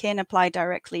levels, you can apply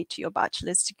directly to your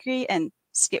bachelor's degree and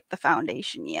skip the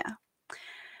foundation year.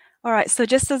 All right, so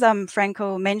just as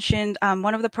Franco mentioned,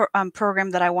 one of the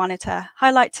program that I wanted to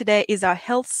highlight today is our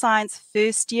Health Science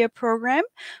First Year program,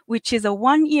 which is a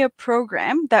 1-year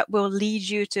program that will lead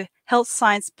you to health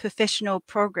science professional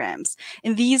programs.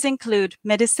 And these include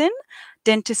medicine,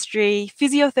 dentistry,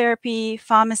 physiotherapy,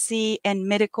 pharmacy, and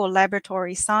medical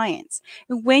laboratory science.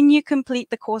 And when you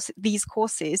complete these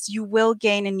courses, you will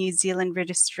gain a New Zealand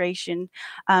registration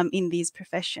in these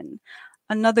professions.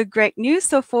 Another great news,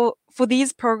 so for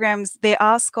these programs, there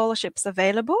are scholarships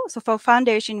available. So for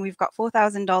foundation, we've got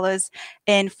 $4,000.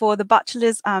 And for the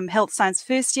bachelor's health science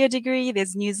first year degree,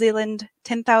 there's New Zealand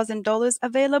 $10,000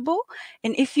 available.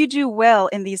 And if you do well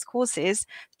in these courses,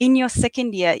 in your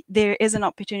second year, there is an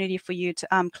opportunity for you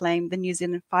to claim the New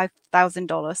Zealand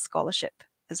 $5,000 scholarship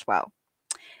as well.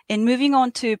 And moving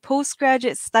on to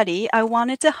postgraduate study, I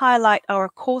wanted to highlight our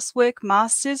coursework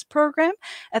master's program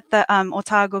at the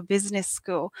Otago Business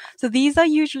School. So these are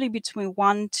usually between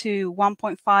 1 to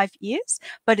 1.5 years,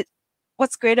 but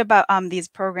what's great about these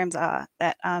programs are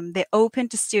that they're open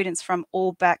to students from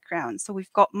all backgrounds. So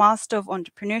we've got Master of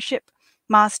Entrepreneurship,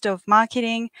 Master of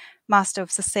Marketing, Master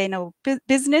of Sustainable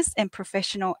Business, and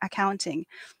Professional Accounting.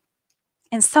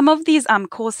 And some of these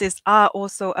courses are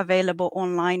also available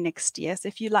online next year. So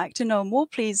if you'd like to know more,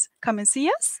 please come and see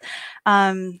us.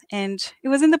 And it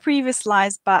was in the previous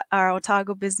slides, but our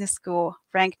Otago Business School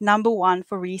ranked #1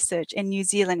 for research in New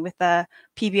Zealand with the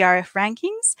PBRF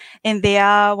rankings. And they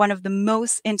are one of the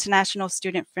most international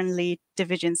student-friendly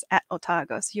divisions at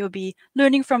Otago. So you'll be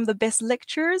learning from the best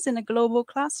lecturers in a global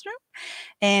classroom.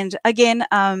 And again,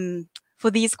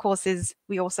 for these courses,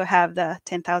 we also have the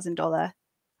 $10,000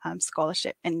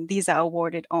 scholarship, and these are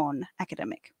awarded on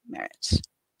academic merit.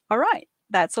 All right,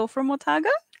 that's all from Otago.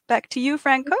 Back to you,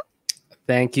 Franco.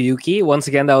 Thank you, Yuki. Once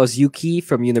again, that was Yuki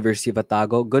from University of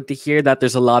Otago. Good to hear that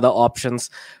there's a lot of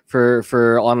options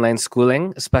for online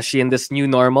schooling, especially in this new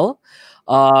normal.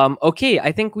 Okay,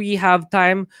 I think we have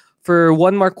time for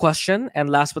one more question. And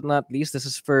last but not least, this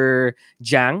is for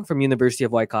Jang from University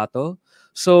of Waikato.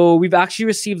 So we've actually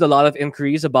received a lot of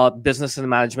inquiries about business and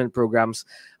management programs,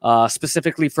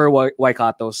 specifically for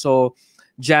Waikato. So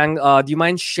Jang, do you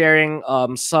mind sharing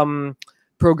some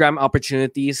program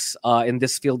opportunities in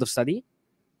this field of study?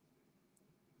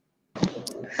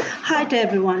 Hi to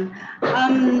everyone.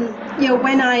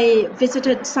 When I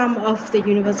visited some of the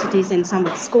universities and some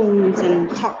of the schools and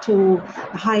talked to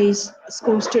high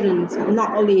school students,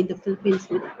 not only in the Philippines,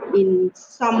 but in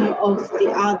some of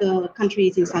the other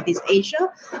countries in Southeast Asia,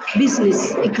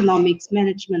 business, economics,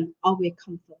 management always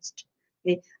come first.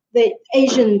 Okay? The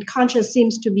Asian culture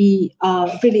seems to be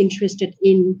really interested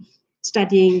in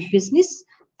studying business,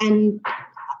 and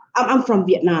I'm from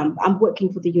Vietnam. I'm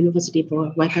working for the University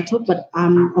of Waikato, but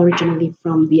I'm originally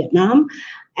from Vietnam,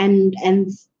 and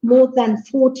more than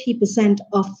 40%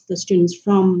 of the students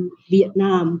from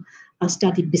Vietnam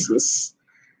study business.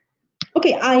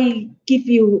 Okay, I give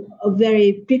you a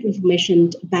very brief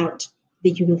information about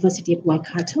the University of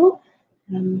Waikato.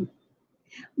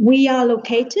 We are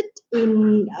located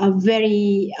in a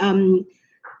very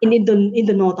in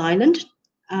the North Island,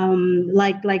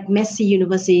 like Massey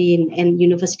University and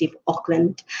University of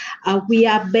Auckland. We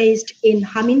are based in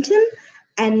Hamilton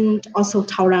and also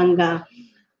Tauranga.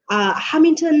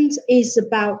 Hamilton is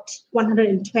about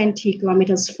 120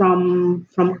 kilometers from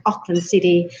Auckland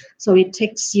City, so it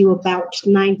takes you about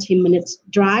 90 minutes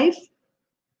drive.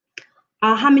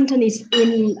 Hamilton is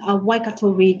in Waikato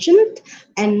region,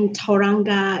 and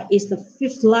Tauranga is the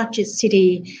 5th largest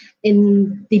city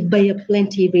in the Bay of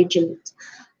Plenty region.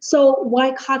 So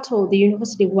Waikato, the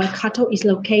University of Waikato, is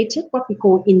located what we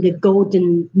call in the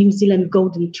New Zealand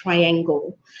Golden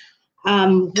Triangle,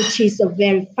 which is a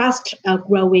very fast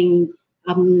growing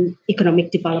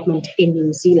economic development in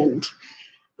New Zealand.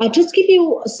 I'll just give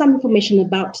you some information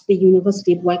about the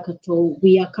University of Waikato.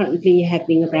 We are currently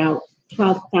having about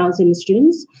 12,000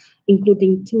 students,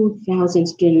 including 2,000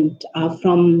 students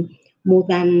from more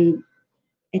than,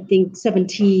 I think,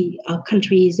 70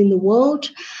 countries in the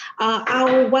world.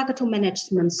 Our Waikato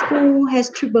Management School has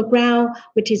Triple Crown,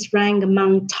 which is ranked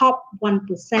among top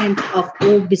 1% of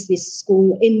all business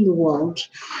schools in the world.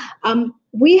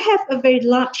 We have a very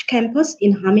large campus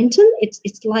in Hamilton.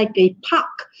 It's like a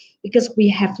park because we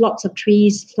have lots of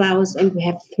trees, flowers, and we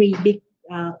have 3 big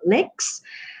lakes.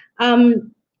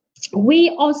 We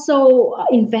also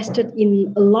invested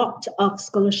in a lot of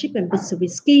scholarship and bursary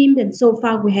schemes, and so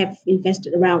far we have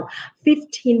invested around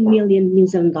 15 million New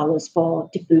Zealand dollars for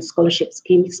different scholarship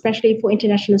schemes, especially for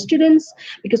international students,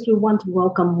 because we want to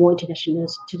welcome more international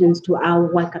students to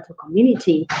our Waikato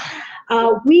community.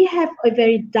 We have a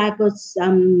very diverse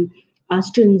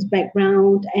students'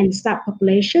 background and staff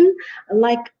population.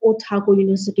 Like Otago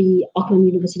University, Auckland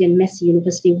University, and Massey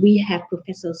University, we have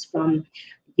professors from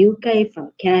UK,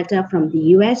 from Canada, from the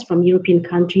US, from European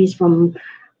countries, from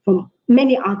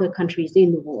many other countries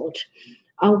in the world.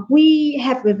 We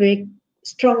have a very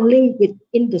strong link with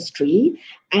industry,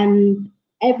 and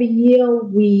every year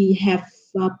we have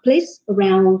placed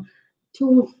around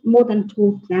more than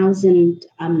 2,000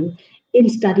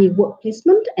 in-study work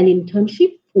placement and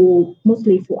internship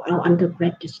mostly for our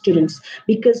undergraduate students,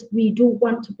 because we do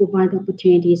want to provide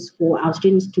opportunities for our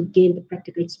students to gain the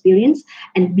practical experience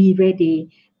and be ready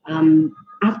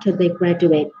after they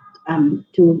graduate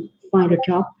to find a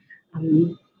job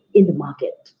in the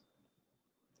market.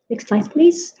 Next slide,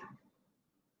 please.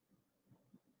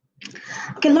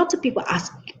 Okay, lots of people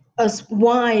ask us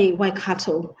why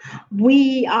Waikato.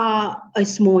 We are a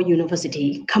small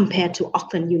university compared to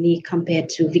Auckland Uni, compared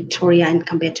to Victoria, and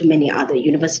compared to many other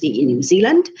universities in New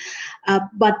Zealand.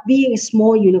 But being a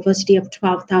small university of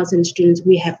 12,000 students,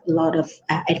 we have a lot of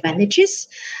advantages.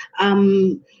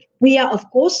 We are, of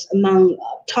course, among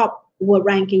top world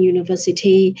ranking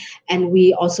university, and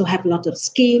we also have a lot of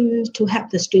schemes to help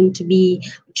the student to be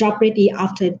job ready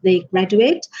after they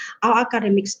graduate. Our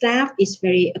academic staff is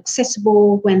very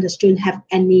accessible. When the student have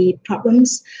any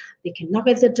problems, they can knock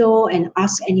at the door and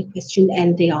ask any question,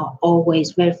 and they are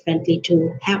always very friendly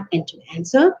to help and to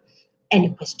answer any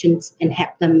questions and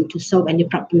help them to solve any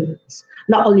problems,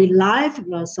 not only live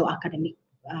but also academic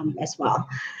as well.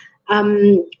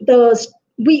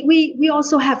 We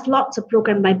also have lots of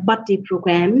programs like buddy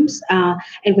programs,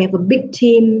 and we have a big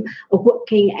team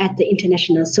working at the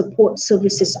International Support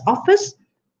Services Office.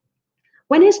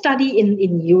 When I study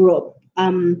in Europe,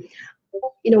 when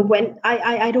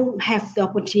I don't have the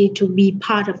opportunity to be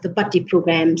part of the buddy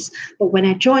programs, but when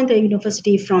I joined the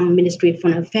university from Ministry of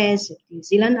Foreign Affairs of New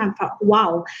Zealand, I thought,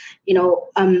 wow,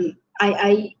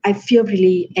 I feel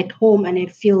really at home, and I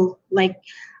feel like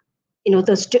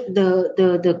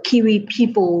the Kiwi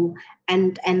people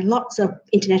and lots of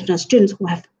international students who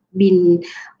have been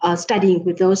studying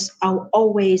with us are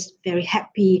always very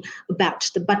happy about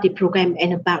the buddy program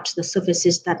and about the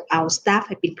services that our staff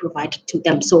have been provided to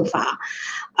them so far.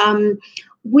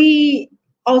 We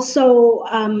also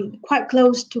quite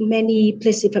close to many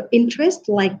places of interest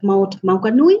like Mount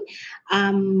Maunganui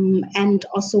and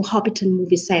also Hobbiton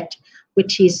movie set,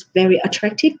 which is very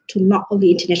attractive to not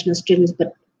only international students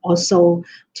but also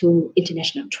to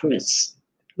international tourists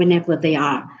whenever they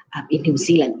are in New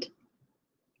Zealand.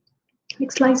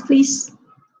 Next slide, please.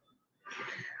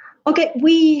 Okay,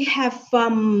 we have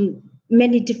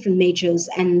many different majors,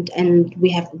 and we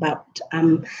have about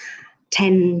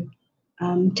 10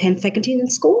 faculty in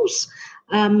schools.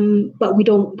 but we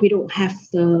don't have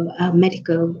the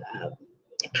medical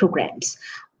programs.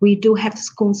 We do have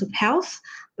schools of health,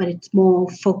 but it's more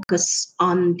focused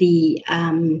on the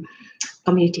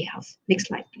community health. Next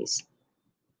slide, please.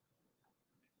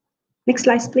 Next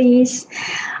slide, please.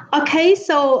 Okay,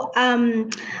 so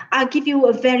I'll give you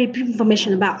a very brief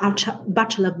information about our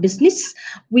Bachelor of Business.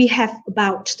 We have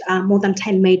about more than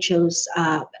 10 majors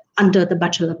under the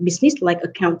Bachelor of Business, like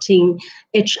accounting,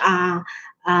 HR,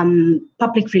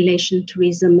 public relation,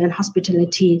 tourism and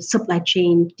hospitality, supply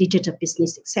chain, digital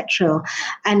business, etc.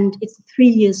 And it's a 3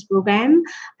 years program,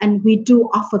 and we do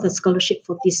offer the scholarship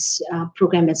for this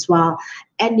program as well.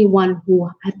 Anyone who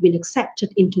has been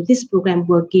accepted into this program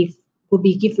will be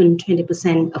given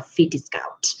 20% of fee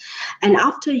discount. And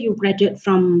after you graduate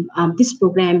from this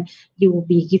program, you will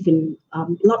be given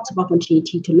lots of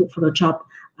opportunity to look for a job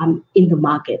in the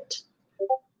market.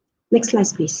 Next slide,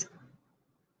 please.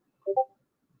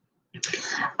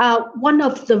 One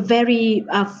of the very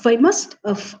famous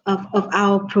of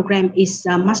our program is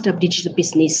Master of Digital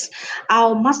Business.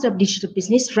 Our Master of Digital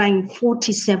Business ranked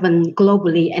 47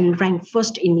 globally and ranked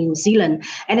first in New Zealand.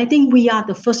 And I think we are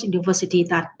the first university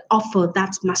that offer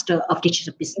that Master of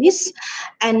Digital Business.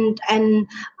 And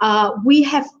we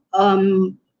have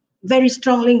very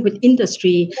strong link with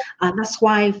industry. That's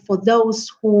why for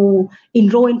those who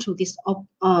enroll into this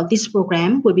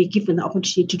program will be given the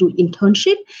opportunity to do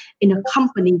internship in a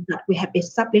company that we have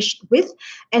established with.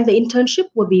 And the internship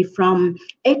will be from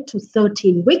 8 to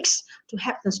 13 weeks to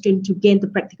help the student to gain the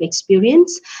practical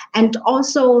experience. And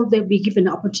also they'll be given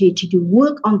the opportunity to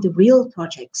work on the real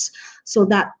projects so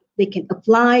that they can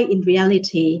apply in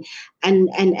reality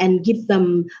and give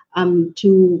them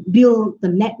to build the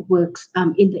networks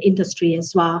in the industry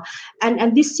as well.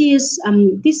 And this year's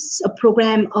this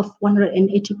program of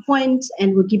 180 points,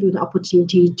 and will give you the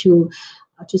opportunity to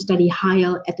study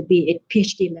higher at the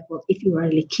PhD level if you are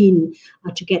really keen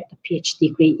to get a PhD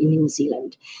degree in New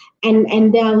Zealand.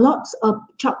 And there are lots of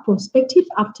job perspective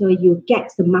after you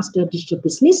get the Master of Digital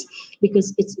Business,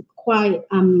 because it's quite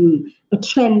a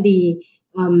trendy.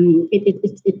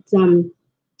 Let's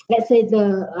say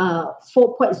the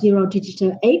 4.0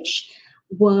 digital age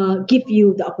will give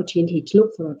you the opportunity to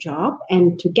look for a job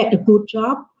and to get a good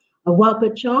job, a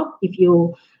well-paid job, if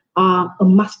you are a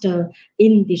master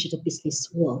in digital business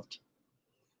world.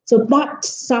 So that's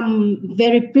some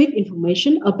very brief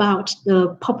information about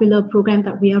the popular program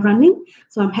that we are running.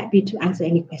 So I'm happy to answer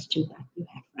any questions that you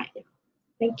have right now.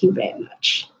 Thank you very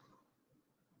much.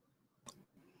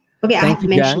 Okay, I have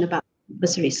mentioned about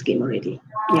bursary scheme already.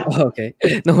 Yeah. Okay,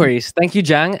 no worries. Thank you,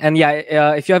 Jang. And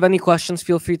yeah, if you have any questions,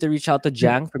 feel free to reach out to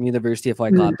Jang from University of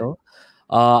Waikato.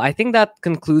 I think that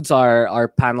concludes our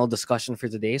panel discussion for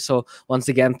today. So once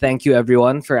again, thank you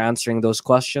everyone for answering those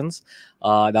questions.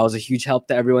 That was a huge help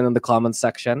to everyone in the comments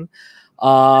section.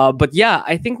 But yeah,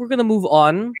 I think we're gonna move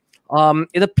on.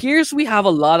 It appears we have a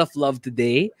lot of love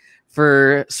today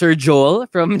for Sir Joel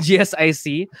from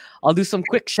GSIC. I'll do some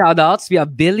quick shout outs. We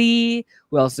have Billy.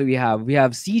 Who else do we have? We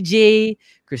have CJ,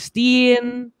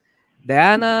 Christine,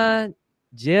 Diana,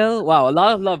 Jill. Wow, a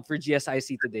lot of love for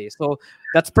GSIC today. So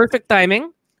that's perfect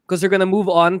timing, because we're going to move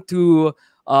on to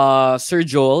Sir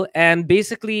Joel. And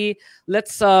basically,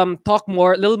 let's talk a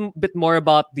little bit more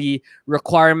about the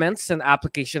requirements and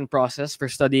application process for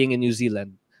studying in New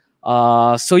Zealand.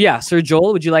 So yeah, Sir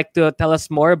Joel, would you like to tell us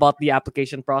more about the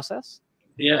application process?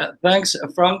 Yeah, thanks,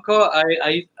 Franco.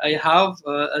 I have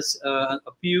a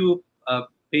few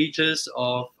pages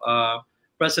of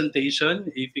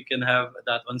presentation. If you can have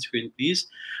that on screen, please.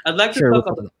 I'd like to talk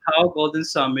about how Golden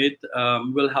Summit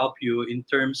will help you in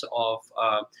terms of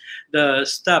the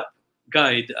step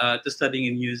guide to studying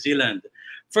in New Zealand.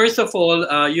 First of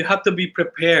all, you have to be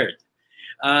prepared.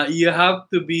 You have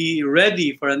to be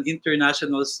ready for an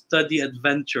international study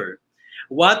adventure.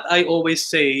 What I always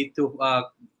say to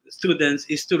students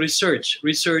is to research.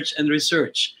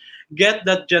 Get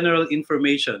that general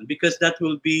information, because that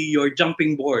will be your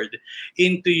jumping board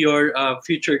into your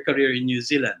future career in New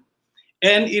Zealand.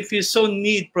 And if you so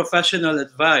need professional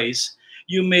advice,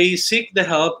 you may seek the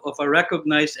help of a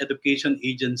recognized education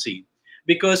agency.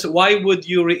 Because why would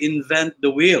you reinvent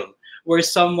the wheel where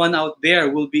someone out there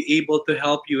will be able to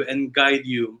help you and guide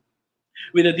you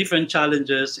with the different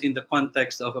challenges in the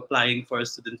context of applying for a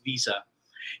student visa?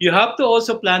 You have to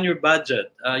also plan your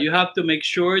budget. You have to make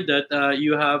sure that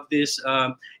you have this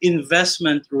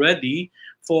investment ready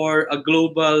for a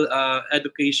global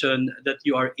education that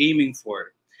you are aiming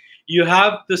for. You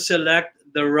have to select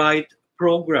the right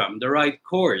program, the right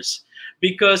course,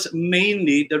 because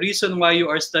mainly the reason why you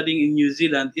are studying in New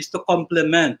Zealand is to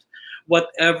complement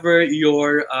whatever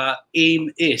your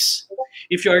aim is.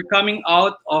 If you are coming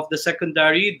out of the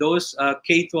secondary, those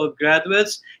K-12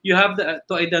 graduates, you have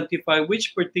to identify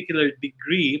which particular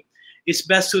degree is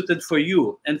best suited for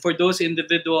you. And for those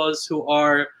individuals who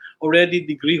are already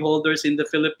degree holders in the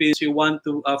Philippines, you want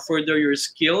to further your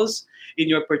skills in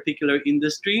your particular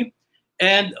industry.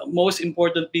 And most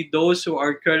importantly, those who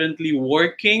are currently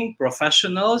working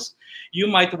professionals, you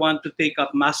might want to take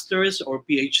up master's or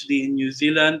PhD in New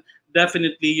Zealand.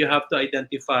 Definitely, you have to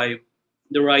identify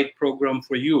the right program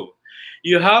for you.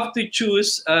 You have to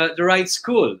choose the right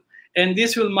school. And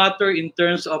this will matter in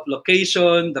terms of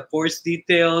location, the course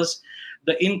details,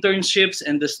 the internships,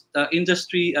 and the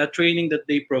industry training that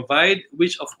they provide,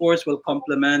 which of course will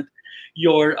complement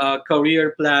your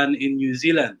career plan in New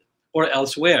Zealand or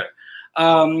elsewhere.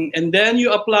 And then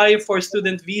you apply for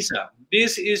student visa.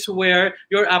 This is where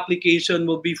your application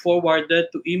will be forwarded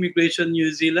to Immigration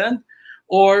New Zealand,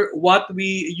 or what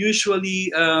we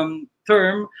usually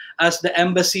term as the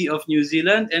Embassy of New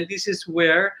Zealand. And this is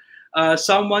where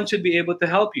someone should be able to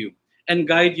help you and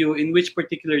guide you in which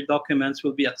particular documents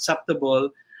will be acceptable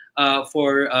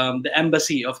for the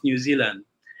Embassy of New Zealand.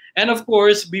 And of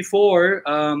course, before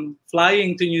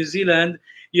flying to New Zealand,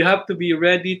 you have to be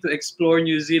ready to explore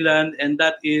New Zealand, and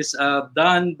that is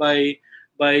done by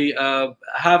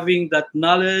having that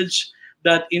knowledge,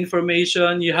 that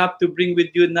information. You have to bring with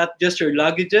you not just your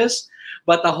luggages,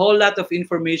 but a whole lot of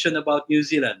information about New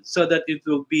Zealand, so that it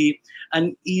will be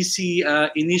an easy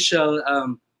initial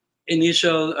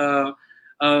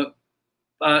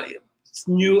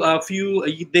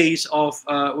few days of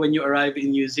when you arrive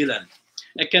in New Zealand.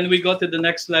 And can we go to the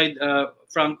next slide,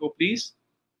 Franco, please?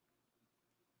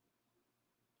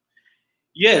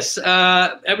 Yes,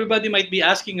 everybody might be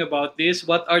asking about this.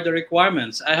 What are the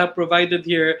requirements? I have provided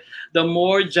here the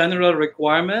more general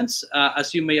requirements.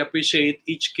 As you may appreciate,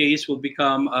 each case will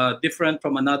become different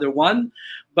from another one.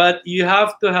 But you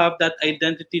have to have that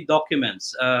identity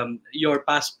documents, your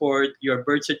passport, your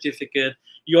birth certificate,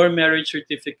 your marriage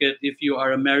certificate if you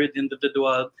are a married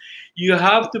individual. You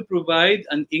have to provide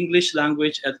an English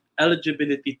language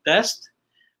eligibility test.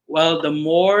 Well, the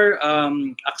more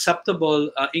acceptable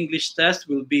English test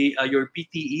will be your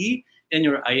PTE and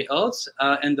your IELTS,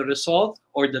 and the result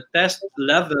or the test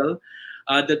level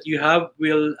that you have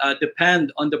will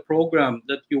depend on the program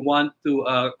that you want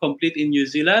to complete in New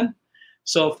Zealand.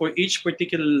 So for each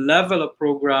particular level of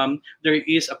program, there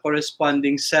is a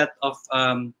corresponding set of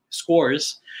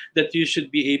scores that you should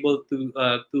be able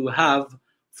to have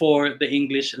for the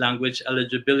English language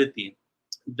eligibility.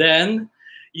 Then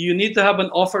you need to have an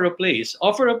offer of place.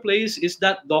 Offer of place is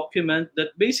that document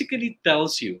that basically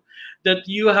tells you that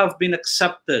you have been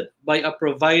accepted by a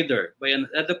provider, by an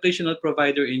educational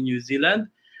provider in New Zealand.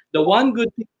 The one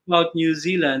good thing about New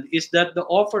Zealand is that the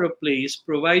offer of place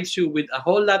provides you with a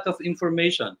whole lot of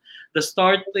information. The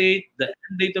start date, the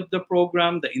end date of the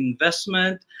program, the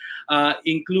investment,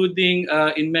 including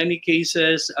in many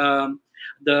cases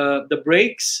the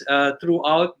breaks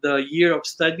throughout the year of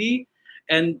study.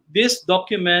 And this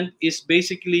document is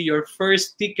basically your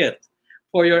first ticket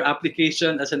for your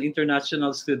application as an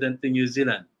international student to New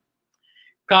Zealand.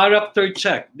 Character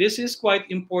check. This is quite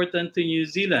important to New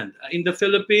Zealand. In the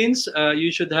Philippines, you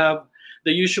should have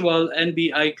the usual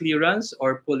NBI clearance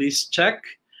or police check.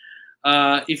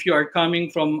 If you are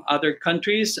coming from other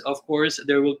countries, of course,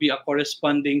 there will be a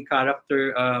corresponding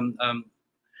character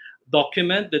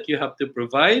document that you have to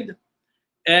provide.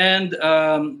 And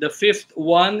the fifth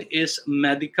one is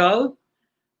medical.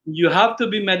 You have to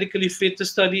be medically fit to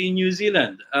study in New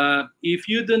Zealand. If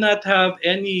you do not have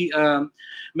any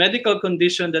medical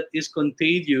condition that is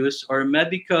contagious or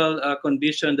medical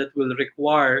condition that will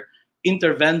require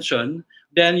intervention,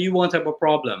 then you won't have a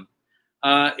problem.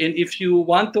 And if you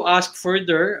want to ask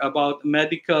further about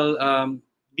medical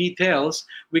details,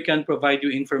 we can provide you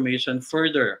information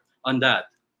further on that.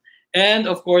 And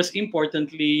of course,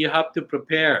 importantly, you have to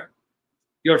prepare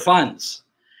your funds,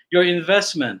 your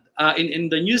investment. In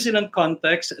the New Zealand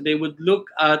context, they would look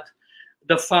at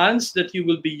the funds that you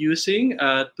will be using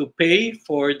to pay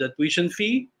for the tuition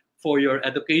fee for your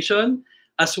education,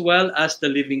 as well as the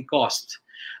living cost.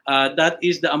 That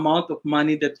is the amount of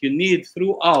money that you need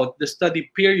throughout the study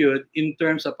period in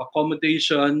terms of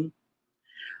accommodation,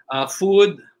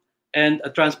 food, and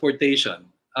transportation.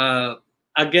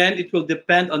 Again, it will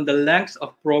depend on the length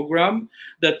of program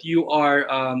that you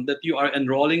are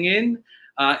enrolling in,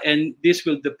 and this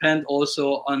will depend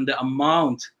also on the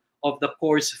amount of the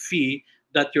course fee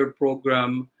that your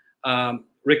program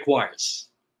requires.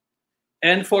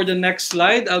 And for the next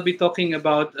slide, I'll be talking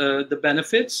about the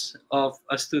benefits of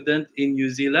a student in New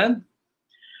Zealand.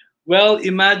 Well,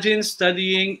 imagine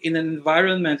studying in an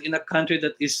environment in a country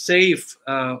that is safe,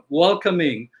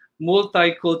 welcoming,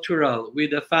 multicultural,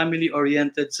 with a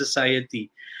family-oriented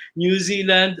society. New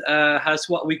Zealand has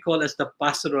what we call as the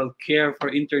pastoral care for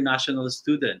international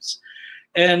students.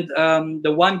 And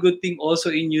the one good thing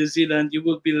also in New Zealand, you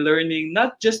will be learning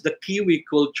not just the Kiwi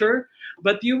culture,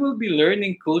 but you will be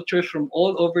learning cultures from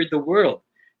all over the world.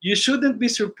 You shouldn't be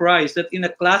surprised that in a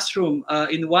classroom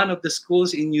in one of the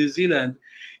schools in New Zealand,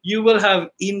 you will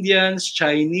have Indians,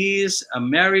 Chinese,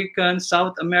 Americans,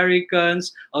 South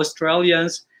Americans,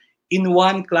 Australians in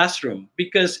one classroom,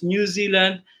 because New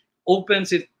Zealand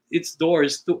opens its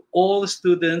doors to all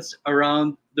students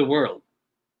around the world.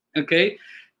 Okay?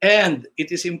 And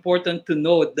it is important to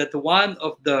note that one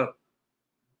of the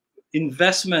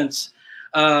investments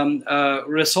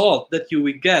result that you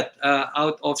will get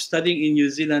out of studying in New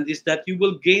Zealand is that you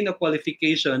will gain a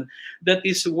qualification that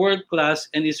is world class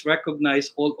and is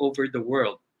recognized all over the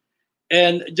world.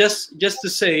 And just to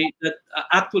say that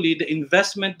actually the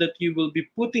investment that you will be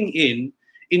putting in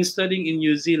studying in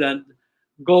New Zealand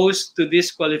goes to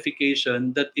this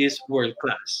qualification that is world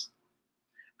class.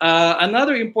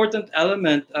 Another important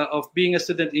element of being a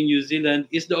student in New Zealand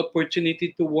is the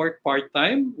opportunity to work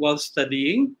part-time while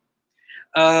studying.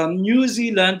 New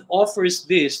Zealand offers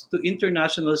this to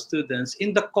international students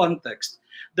in the context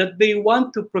that they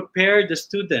want to prepare the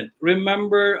student.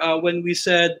 Remember when we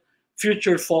said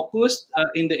future focused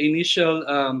in the initial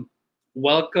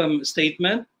welcome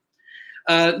statement?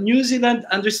 New Zealand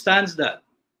understands that.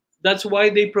 That's why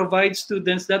they provide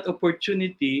students that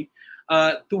opportunity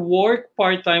to work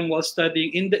part-time while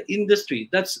studying in the industry.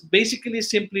 That's basically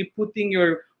simply putting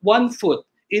your one foot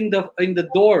in the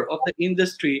door of the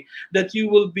industry that you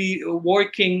will be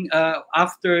working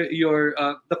after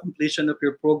the completion of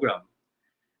your program.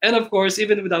 And of course,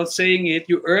 even without saying it,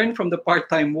 you earn from the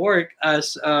part-time work,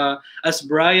 as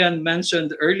Brian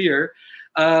mentioned earlier,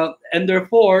 and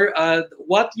therefore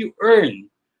what you earn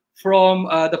from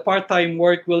the part-time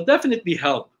work will definitely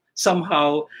help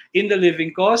somehow in the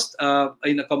living cost,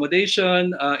 in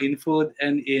accommodation, in food,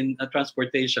 and in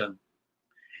transportation.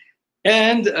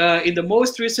 And in the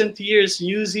most recent years,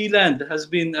 New Zealand has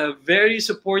been very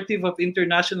supportive of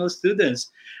international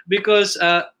students, because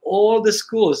all the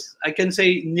schools, I can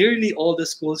say nearly all the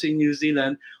schools in New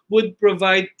Zealand, would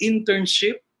provide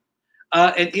internship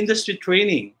and industry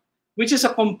training, which is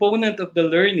a component of the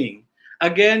learning.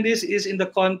 Again, this is in the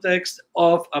context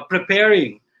of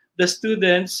preparing the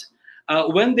students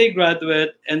when they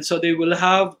graduate, and so they will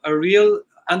have a real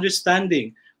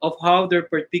understanding of how their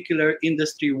particular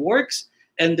industry works,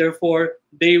 and therefore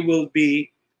they will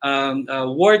be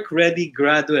work-ready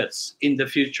graduates in the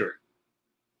future.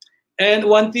 And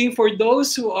one thing for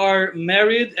those who are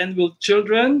married and with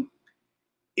children,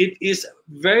 it is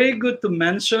very good to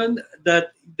mention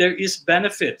that there is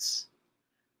benefits.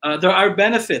 There are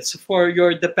benefits for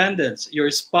your dependents, your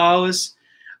spouse,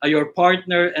 your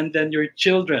partner, and then your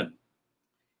children.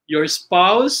 Your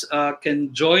spouse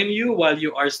can join you while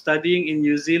you are studying in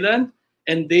New Zealand,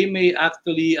 and they may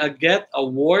actually get a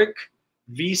work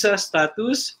visa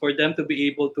status for them to be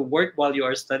able to work while you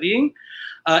are studying.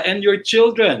 And your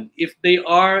children, if they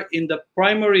are in the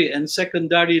primary and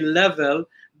secondary level,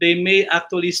 they may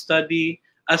actually study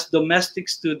as domestic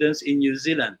students in New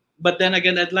Zealand. But then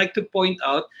again, I'd like to point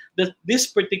out that this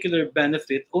particular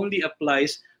benefit only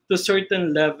applies to a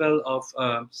certain level of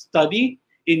study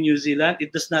in New Zealand.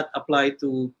 It does not apply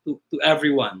to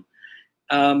everyone.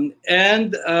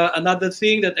 And another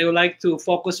thing that I would like to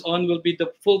focus on will be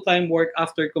the full-time work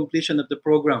after completion of the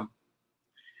program.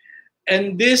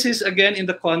 And this is again in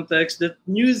the context that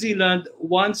New Zealand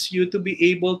wants you to be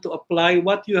able to apply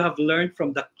what you have learned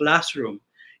from the classroom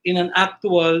in an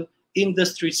actual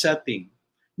industry setting.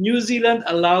 New Zealand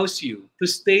allows you to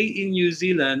stay in New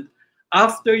Zealand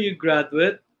after you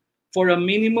graduate for a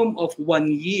minimum of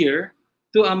 1 year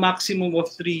to a maximum of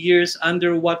 3 years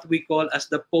under what we call as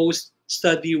the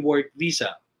post-study work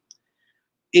visa.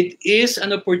 It is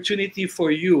an opportunity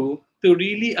for you to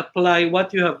really apply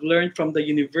what you have learned from the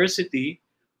university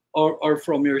or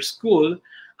from your school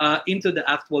into the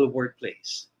actual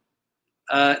workplace.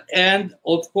 And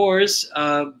of course,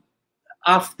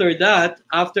 after that,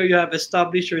 after you have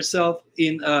established yourself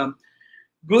in a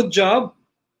good job,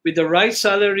 with the right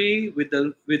salary, with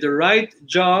the right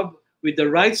job, with the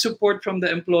right support from the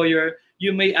employer,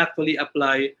 you may actually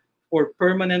apply for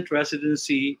permanent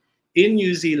residency in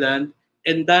New Zealand,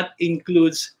 and that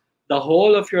includes the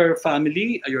whole of your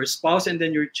family, your spouse, and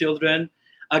then your children,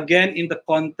 again in the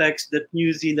context that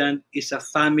New Zealand is a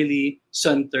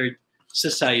family-centered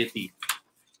society.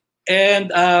 And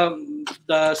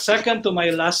the second to my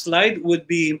last slide would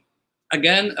be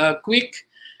Again, quick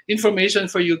information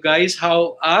for you guys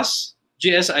how us,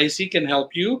 GSIC, can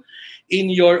help you in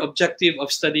your objective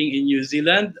of studying in New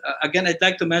Zealand. Again, I'd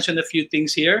like to mention a few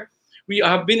things here. We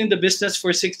have been in the business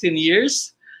for 16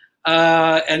 years,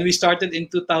 and we started in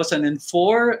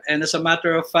 2004. And as a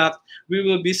matter of fact, we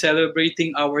will be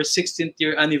celebrating our 16th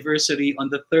year anniversary on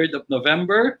the 3rd of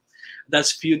November.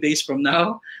 That's a few days from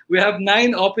now. We have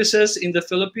 9 offices in the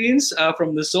Philippines,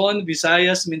 from Luzon,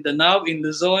 Visayas, Mindanao. In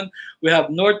Luzon, we have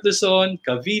North Luzon,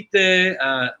 Cavite,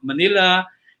 Manila.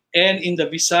 And in the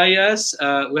Visayas,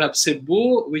 we have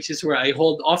Cebu, which is where I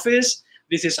hold office.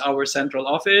 This is our central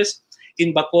office.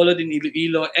 In Bacolod, in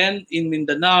Iloilo, and in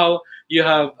Mindanao, you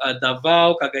have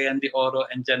Davao, Cagayan de Oro,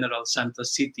 and General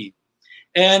Santos City.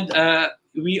 And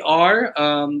we are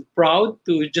proud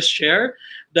to just share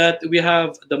that we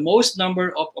have the most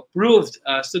number of approved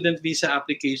student visa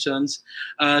applications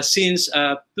since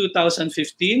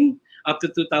 2015 up to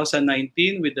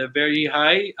 2019, with a very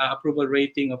high approval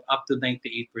rating of up to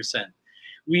 98%.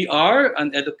 We are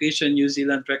an Education New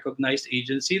Zealand recognized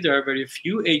agency. There are very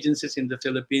few agencies in the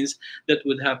Philippines that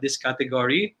would have this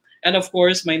category. And of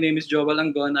course, my name is Joel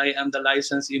Angon. I am the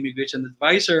licensed immigration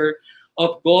advisor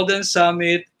of Golden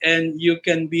Summit, and you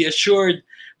can be assured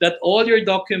that all your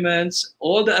documents,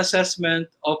 all the assessment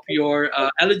of your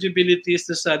eligibilities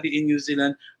to study in New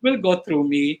Zealand will go through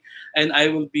me, and I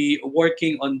will be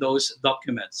working on those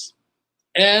documents.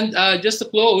 And just to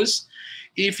close,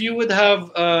 if you would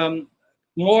have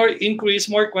more inquiries,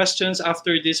 more questions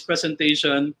after this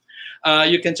presentation,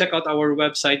 you can check out our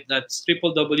website. That's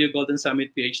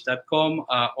www.goldensummitph.com,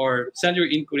 or send your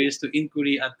inquiries to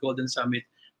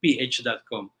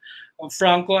inquiry@goldensummitph.com.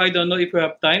 Franco, I don't know if we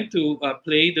have time to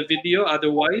play the video.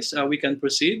 Otherwise, we can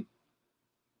proceed.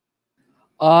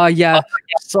 Yeah,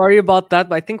 sorry about that,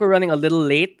 but I think we're running a little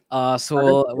late,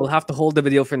 so we'll have to hold the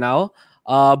video for now.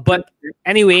 But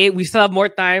anyway, we still have more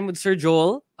time with Sir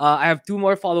Joel. I have 2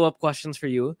 more follow-up questions for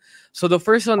you. So the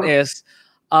first one is,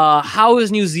 how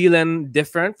is New Zealand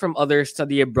different from other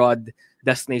study abroad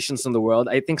destinations in the world?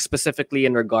 I think specifically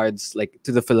in regards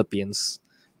to the Philippines.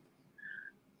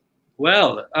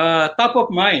 Well, top of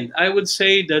mind, I would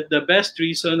say that the best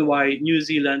reason why New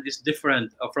Zealand is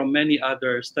different from many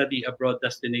other study abroad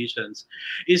destinations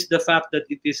is the fact that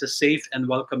it is a safe and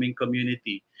welcoming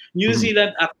community. New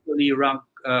Zealand actually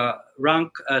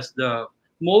rank as the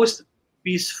most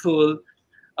peaceful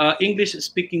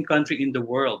English-speaking country in the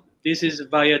world. This is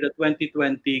via the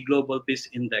 2020 Global Peace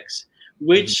Index,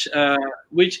 which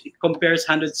compares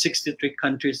 163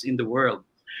 countries in the world.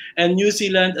 And New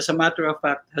Zealand, as a matter of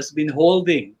fact, has been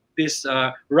holding this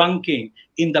ranking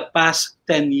in the past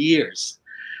 10 years.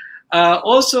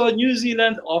 Also, New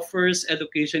Zealand offers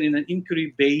education in an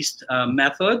inquiry-based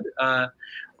method.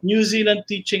 New Zealand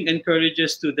teaching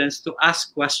encourages students to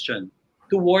ask questions,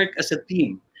 to work as a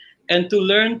team, and to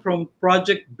learn from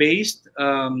project-based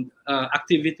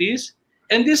activities.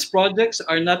 And these projects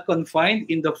are not confined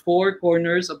in the 4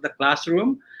 corners of the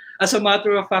classroom. As a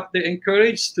matter of fact, they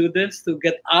encourage students to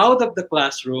get out of the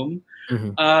classroom,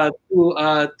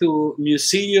 to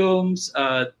museums,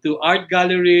 to art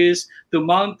galleries, to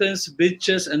mountains,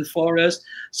 beaches, and forests,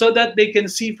 so that they can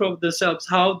see from themselves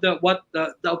how the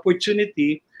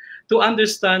opportunity to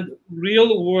understand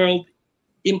real-world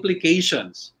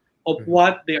implications of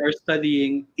what they are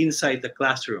studying inside the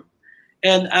classroom.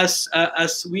 And as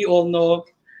we all know,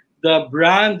 the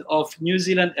brand of New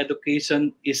Zealand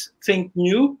education is Think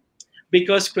New,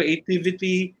 because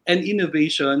creativity and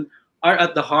innovation are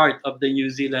at the heart of the New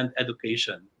Zealand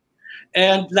education.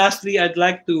 And lastly, I'd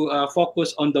like to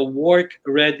focus on the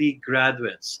work-ready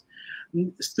graduates.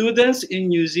 Students in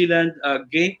New Zealand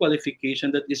gain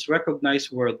qualification that is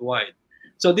recognized worldwide.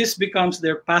 So this becomes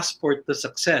their passport to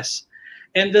success.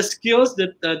 And the skills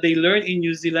that they learn in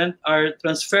New Zealand are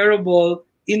transferable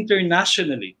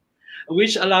internationally,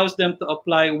 which allows them to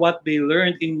apply what they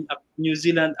learned in New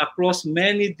Zealand across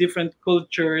many different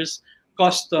cultures,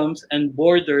 customs, and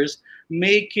borders,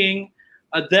 making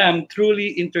them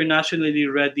truly internationally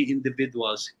ready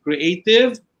individuals,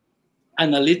 creative,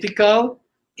 analytical,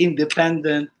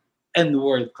 independent, and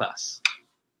world-class.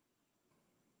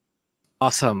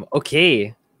 Awesome.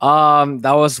 Okay.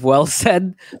 That was well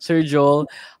said, Sir Joel.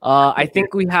 I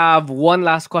think we have one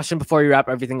last question before we wrap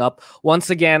everything up.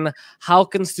 Once again, how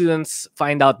can students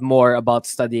find out more about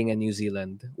studying in New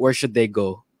Zealand? Where should they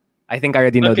go? I think I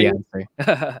already know the answer.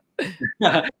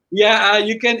 Yeah,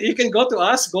 you can go to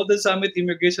us, Golden Summit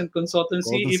Immigration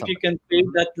Consultancy. If you can play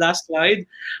that last slide,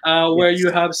 where you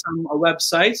have some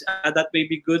websites that may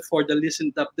be good for the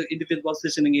individuals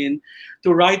listening in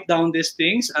to write down these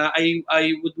things.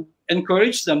 I would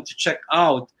encourage them to check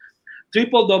out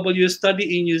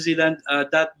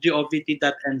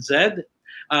www.studyinNewZealand.govt.nz.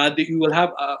 You will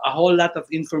have a whole lot of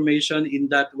information in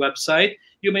that website.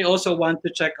 You may also want to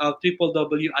check out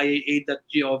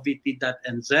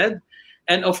www.iaa.govt.nz.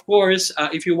 And of course,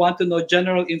 if you want to know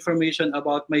general information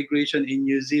about migration in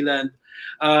New Zealand,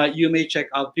 you may check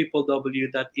out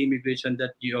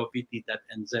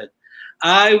www.immigration.govt.nz.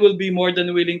 I will be more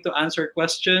than willing to answer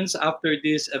questions after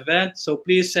this event. So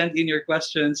please send in your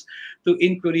questions to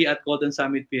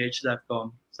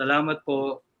inquiry@goldensummitph.com. Salamat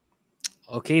po.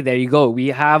 Okay, there you go. We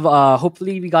have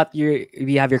hopefully we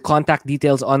have your contact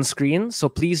details on screen. So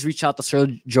please reach out to Sir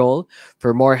Joel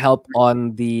for more help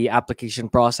on the application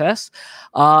process.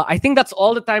 I think that's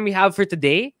all the time we have for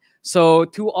today. So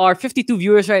to our 52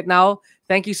 viewers right now,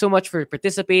 thank you so much for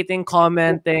participating,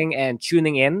 commenting, and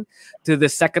tuning in to the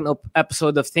second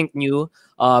episode of Think New,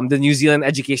 the New Zealand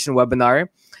Education webinar.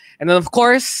 And then, of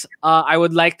course, I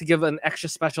would like to give an extra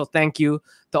special thank you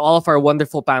to all of our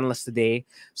wonderful panelists today.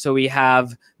 So we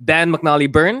have Ben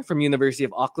McNally-Byrne from University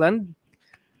of Auckland.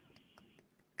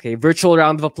 Okay, virtual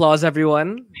round of applause,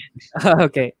 everyone.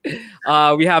 Okay.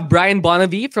 We have Brian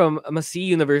Bonavie from Massey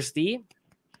University.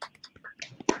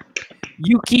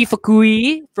 Yuki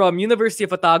Fukui from University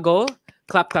of Otago.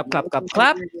 Clap, clap, clap, clap,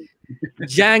 clap.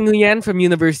 Jiang Nguyen from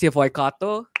University of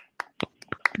Waikato.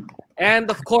 And,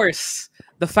 of course,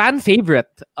 the fan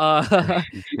favorite,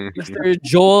 Mr.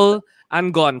 Joel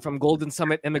Angon from Golden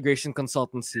Summit Immigration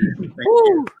Consultancy.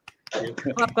 Woo!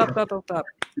 Clap, clap, clap, clap, clap.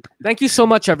 Thank you so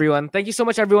much, everyone. Thank you so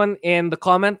much, everyone, in the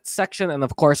comment section, and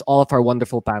of course, all of our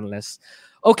wonderful panelists.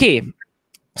 Okay,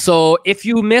 so if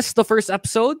you missed the first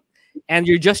episode and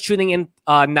you're just tuning in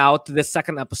now to this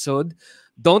second episode,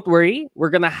 don't worry. We're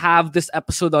going to have this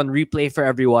episode on replay for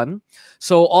everyone.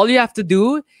 So all you have to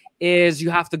do is you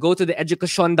have to go to the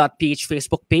Edukasyon.ph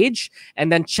Facebook page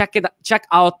and then check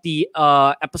out the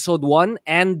episode 1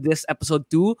 and this episode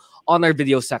 2 on our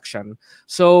video section.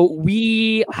 So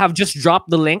we have just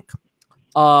dropped the link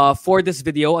for this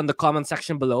video on the comment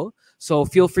section below. So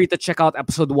feel free to check out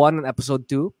episode 1 and episode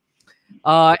 2.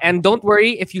 And don't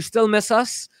worry, if you still miss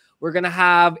us, we're going to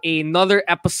have another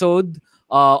episode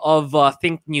of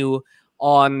Think New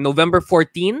on November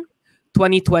 14,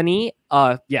 2020.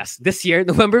 Yes, this year,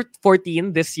 November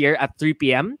 14, this year at 3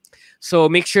 p.m. So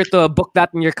make sure to book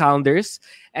that in your calendars.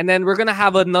 And then we're going to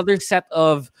have another set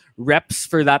of reps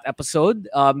for that episode.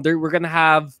 We're going to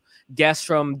have guests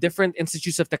from different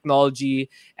institutes of technology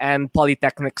and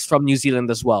polytechnics from New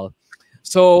Zealand as well.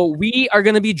 So we are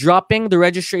going to be dropping the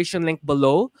registration link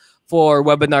below for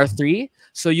webinar 3.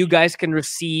 So you guys can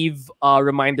receive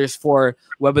reminders for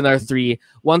webinar 3.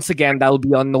 Once again, that will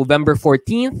be on November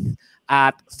 14th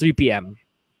at 3 p.m.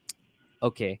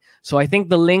 Okay, so I think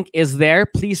the link is there.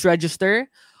 Please register.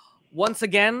 Once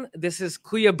again, this is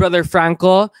Kuya Brother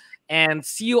Franco, and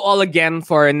see you all again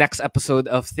for our next episode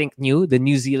of Think New, the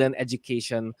New Zealand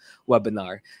Education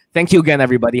webinar. Thank you again,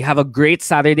 everybody. Have a great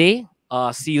Saturday.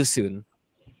 See you soon.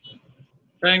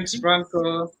 Thanks,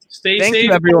 Franco. Stay Thank safe.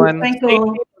 you, everyone. Thank Stay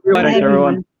you. safe, everyone. Thanks,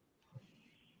 everyone.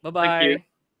 Bye-bye. Thank you.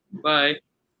 Bye.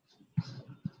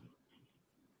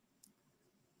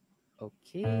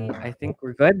 Okay, I think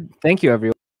we're good. Thank you,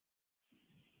 everyone.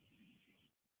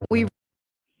 We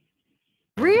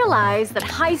realize that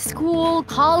high school,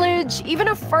 college, even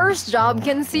a first job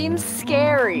can seem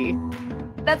scary.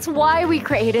 That's why we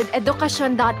created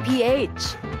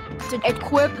Edukasyon.ph to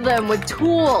equip them with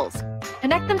tools,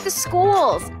 connect them to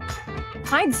schools,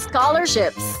 find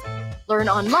scholarships, learn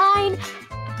online,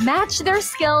 match their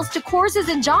skills to courses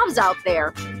and jobs out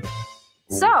there.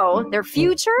 So their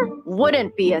future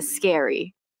wouldn't be as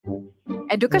scary.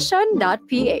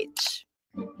 Edukasyon.ph.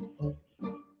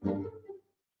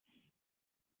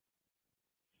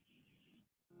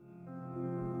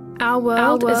 Our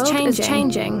world is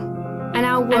changing. And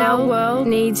our world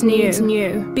needs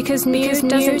new. Because new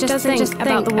doesn't just think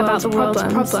about the world's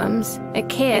problems. It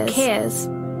cares.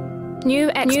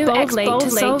 New acts boldly to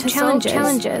solve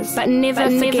challenges, but never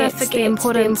forgets the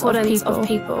importance of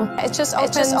people. It just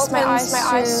opens my eyes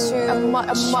to a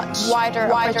much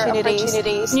wider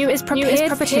opportunities. New is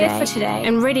prepared for today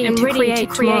and ready to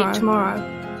create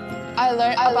tomorrow. I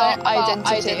learned about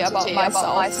identity, about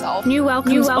myself. New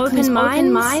welcomes open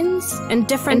minds and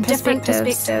different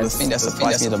perspectives. The thing that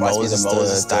surprised me the most is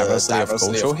the diversity of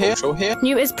culture here.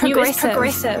 New is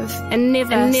progressive and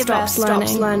never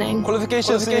stops learning.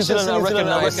 Qualifications in New Zealand are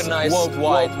recognized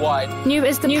worldwide. New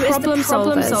is the problem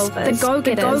solvers, the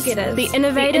go-getters, the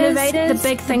innovators, the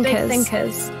big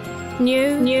thinkers.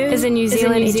 New is a New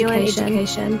Zealand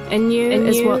education, and new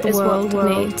is what the world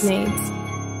needs.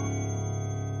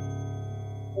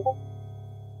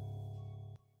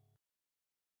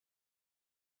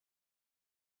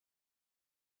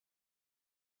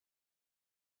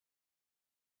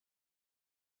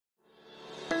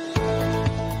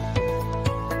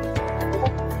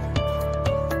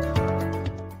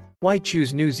 Why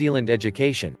choose New Zealand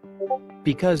education?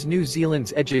 Because New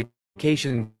Zealand's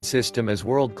education system is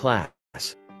world-class.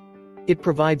 It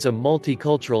provides a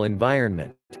multicultural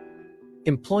environment,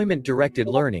 employment-directed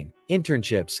learning,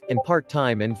 internships, and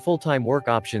part-time and full-time work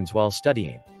options while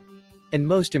studying. And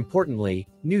most importantly,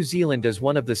 New Zealand is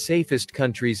one of the safest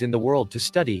countries in the world to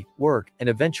study, work, and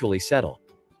eventually settle.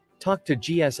 Talk to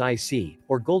GSIC,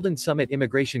 or Golden Summit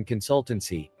Immigration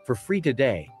Consultancy, for free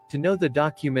today, to know the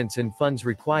documents and funds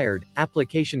required,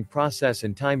 application process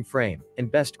and time frame, and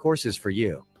best courses for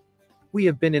you. We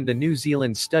have been in the New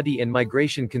Zealand study and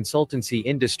migration consultancy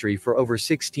industry for over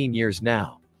 16 years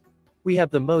now. We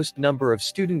have the most number of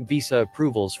student visa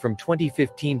approvals from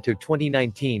 2015 to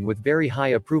 2019 with very high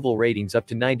approval ratings up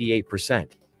to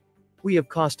 98%. We have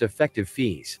cost-effective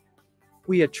fees.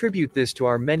 We attribute this to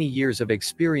our many years of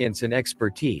experience and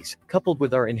expertise, coupled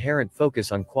with our inherent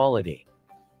focus on quality.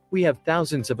 We have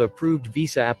thousands of approved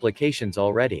visa applications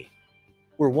already.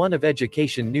 We're one of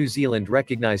Education New Zealand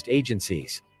recognized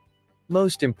agencies.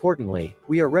 Most importantly,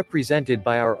 we are represented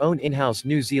by our own in-house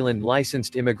New Zealand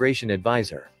licensed immigration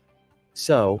advisor.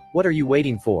 So, what are you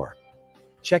waiting for?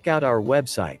 Check out our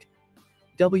website,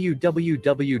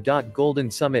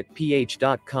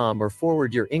 www.goldensummitph.com, or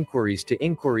forward your inquiries to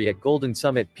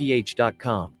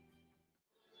inquiry@goldensummitph.com.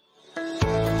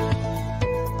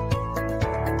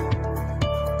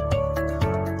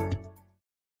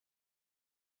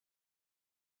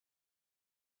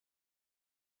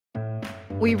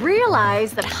 We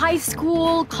realize that high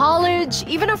school, college,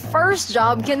 even a first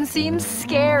job can seem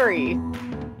scary.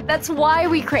 That's why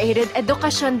we created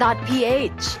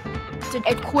Edukasyon.ph, to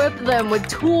equip them with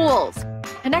tools,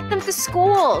 connect them to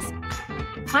schools,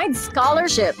 find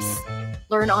scholarships,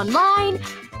 learn online,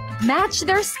 match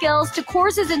their skills to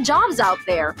courses and jobs out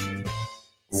there.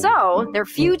 So their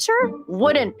future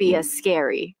wouldn't be as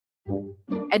scary.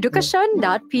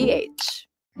 Edukasyon.ph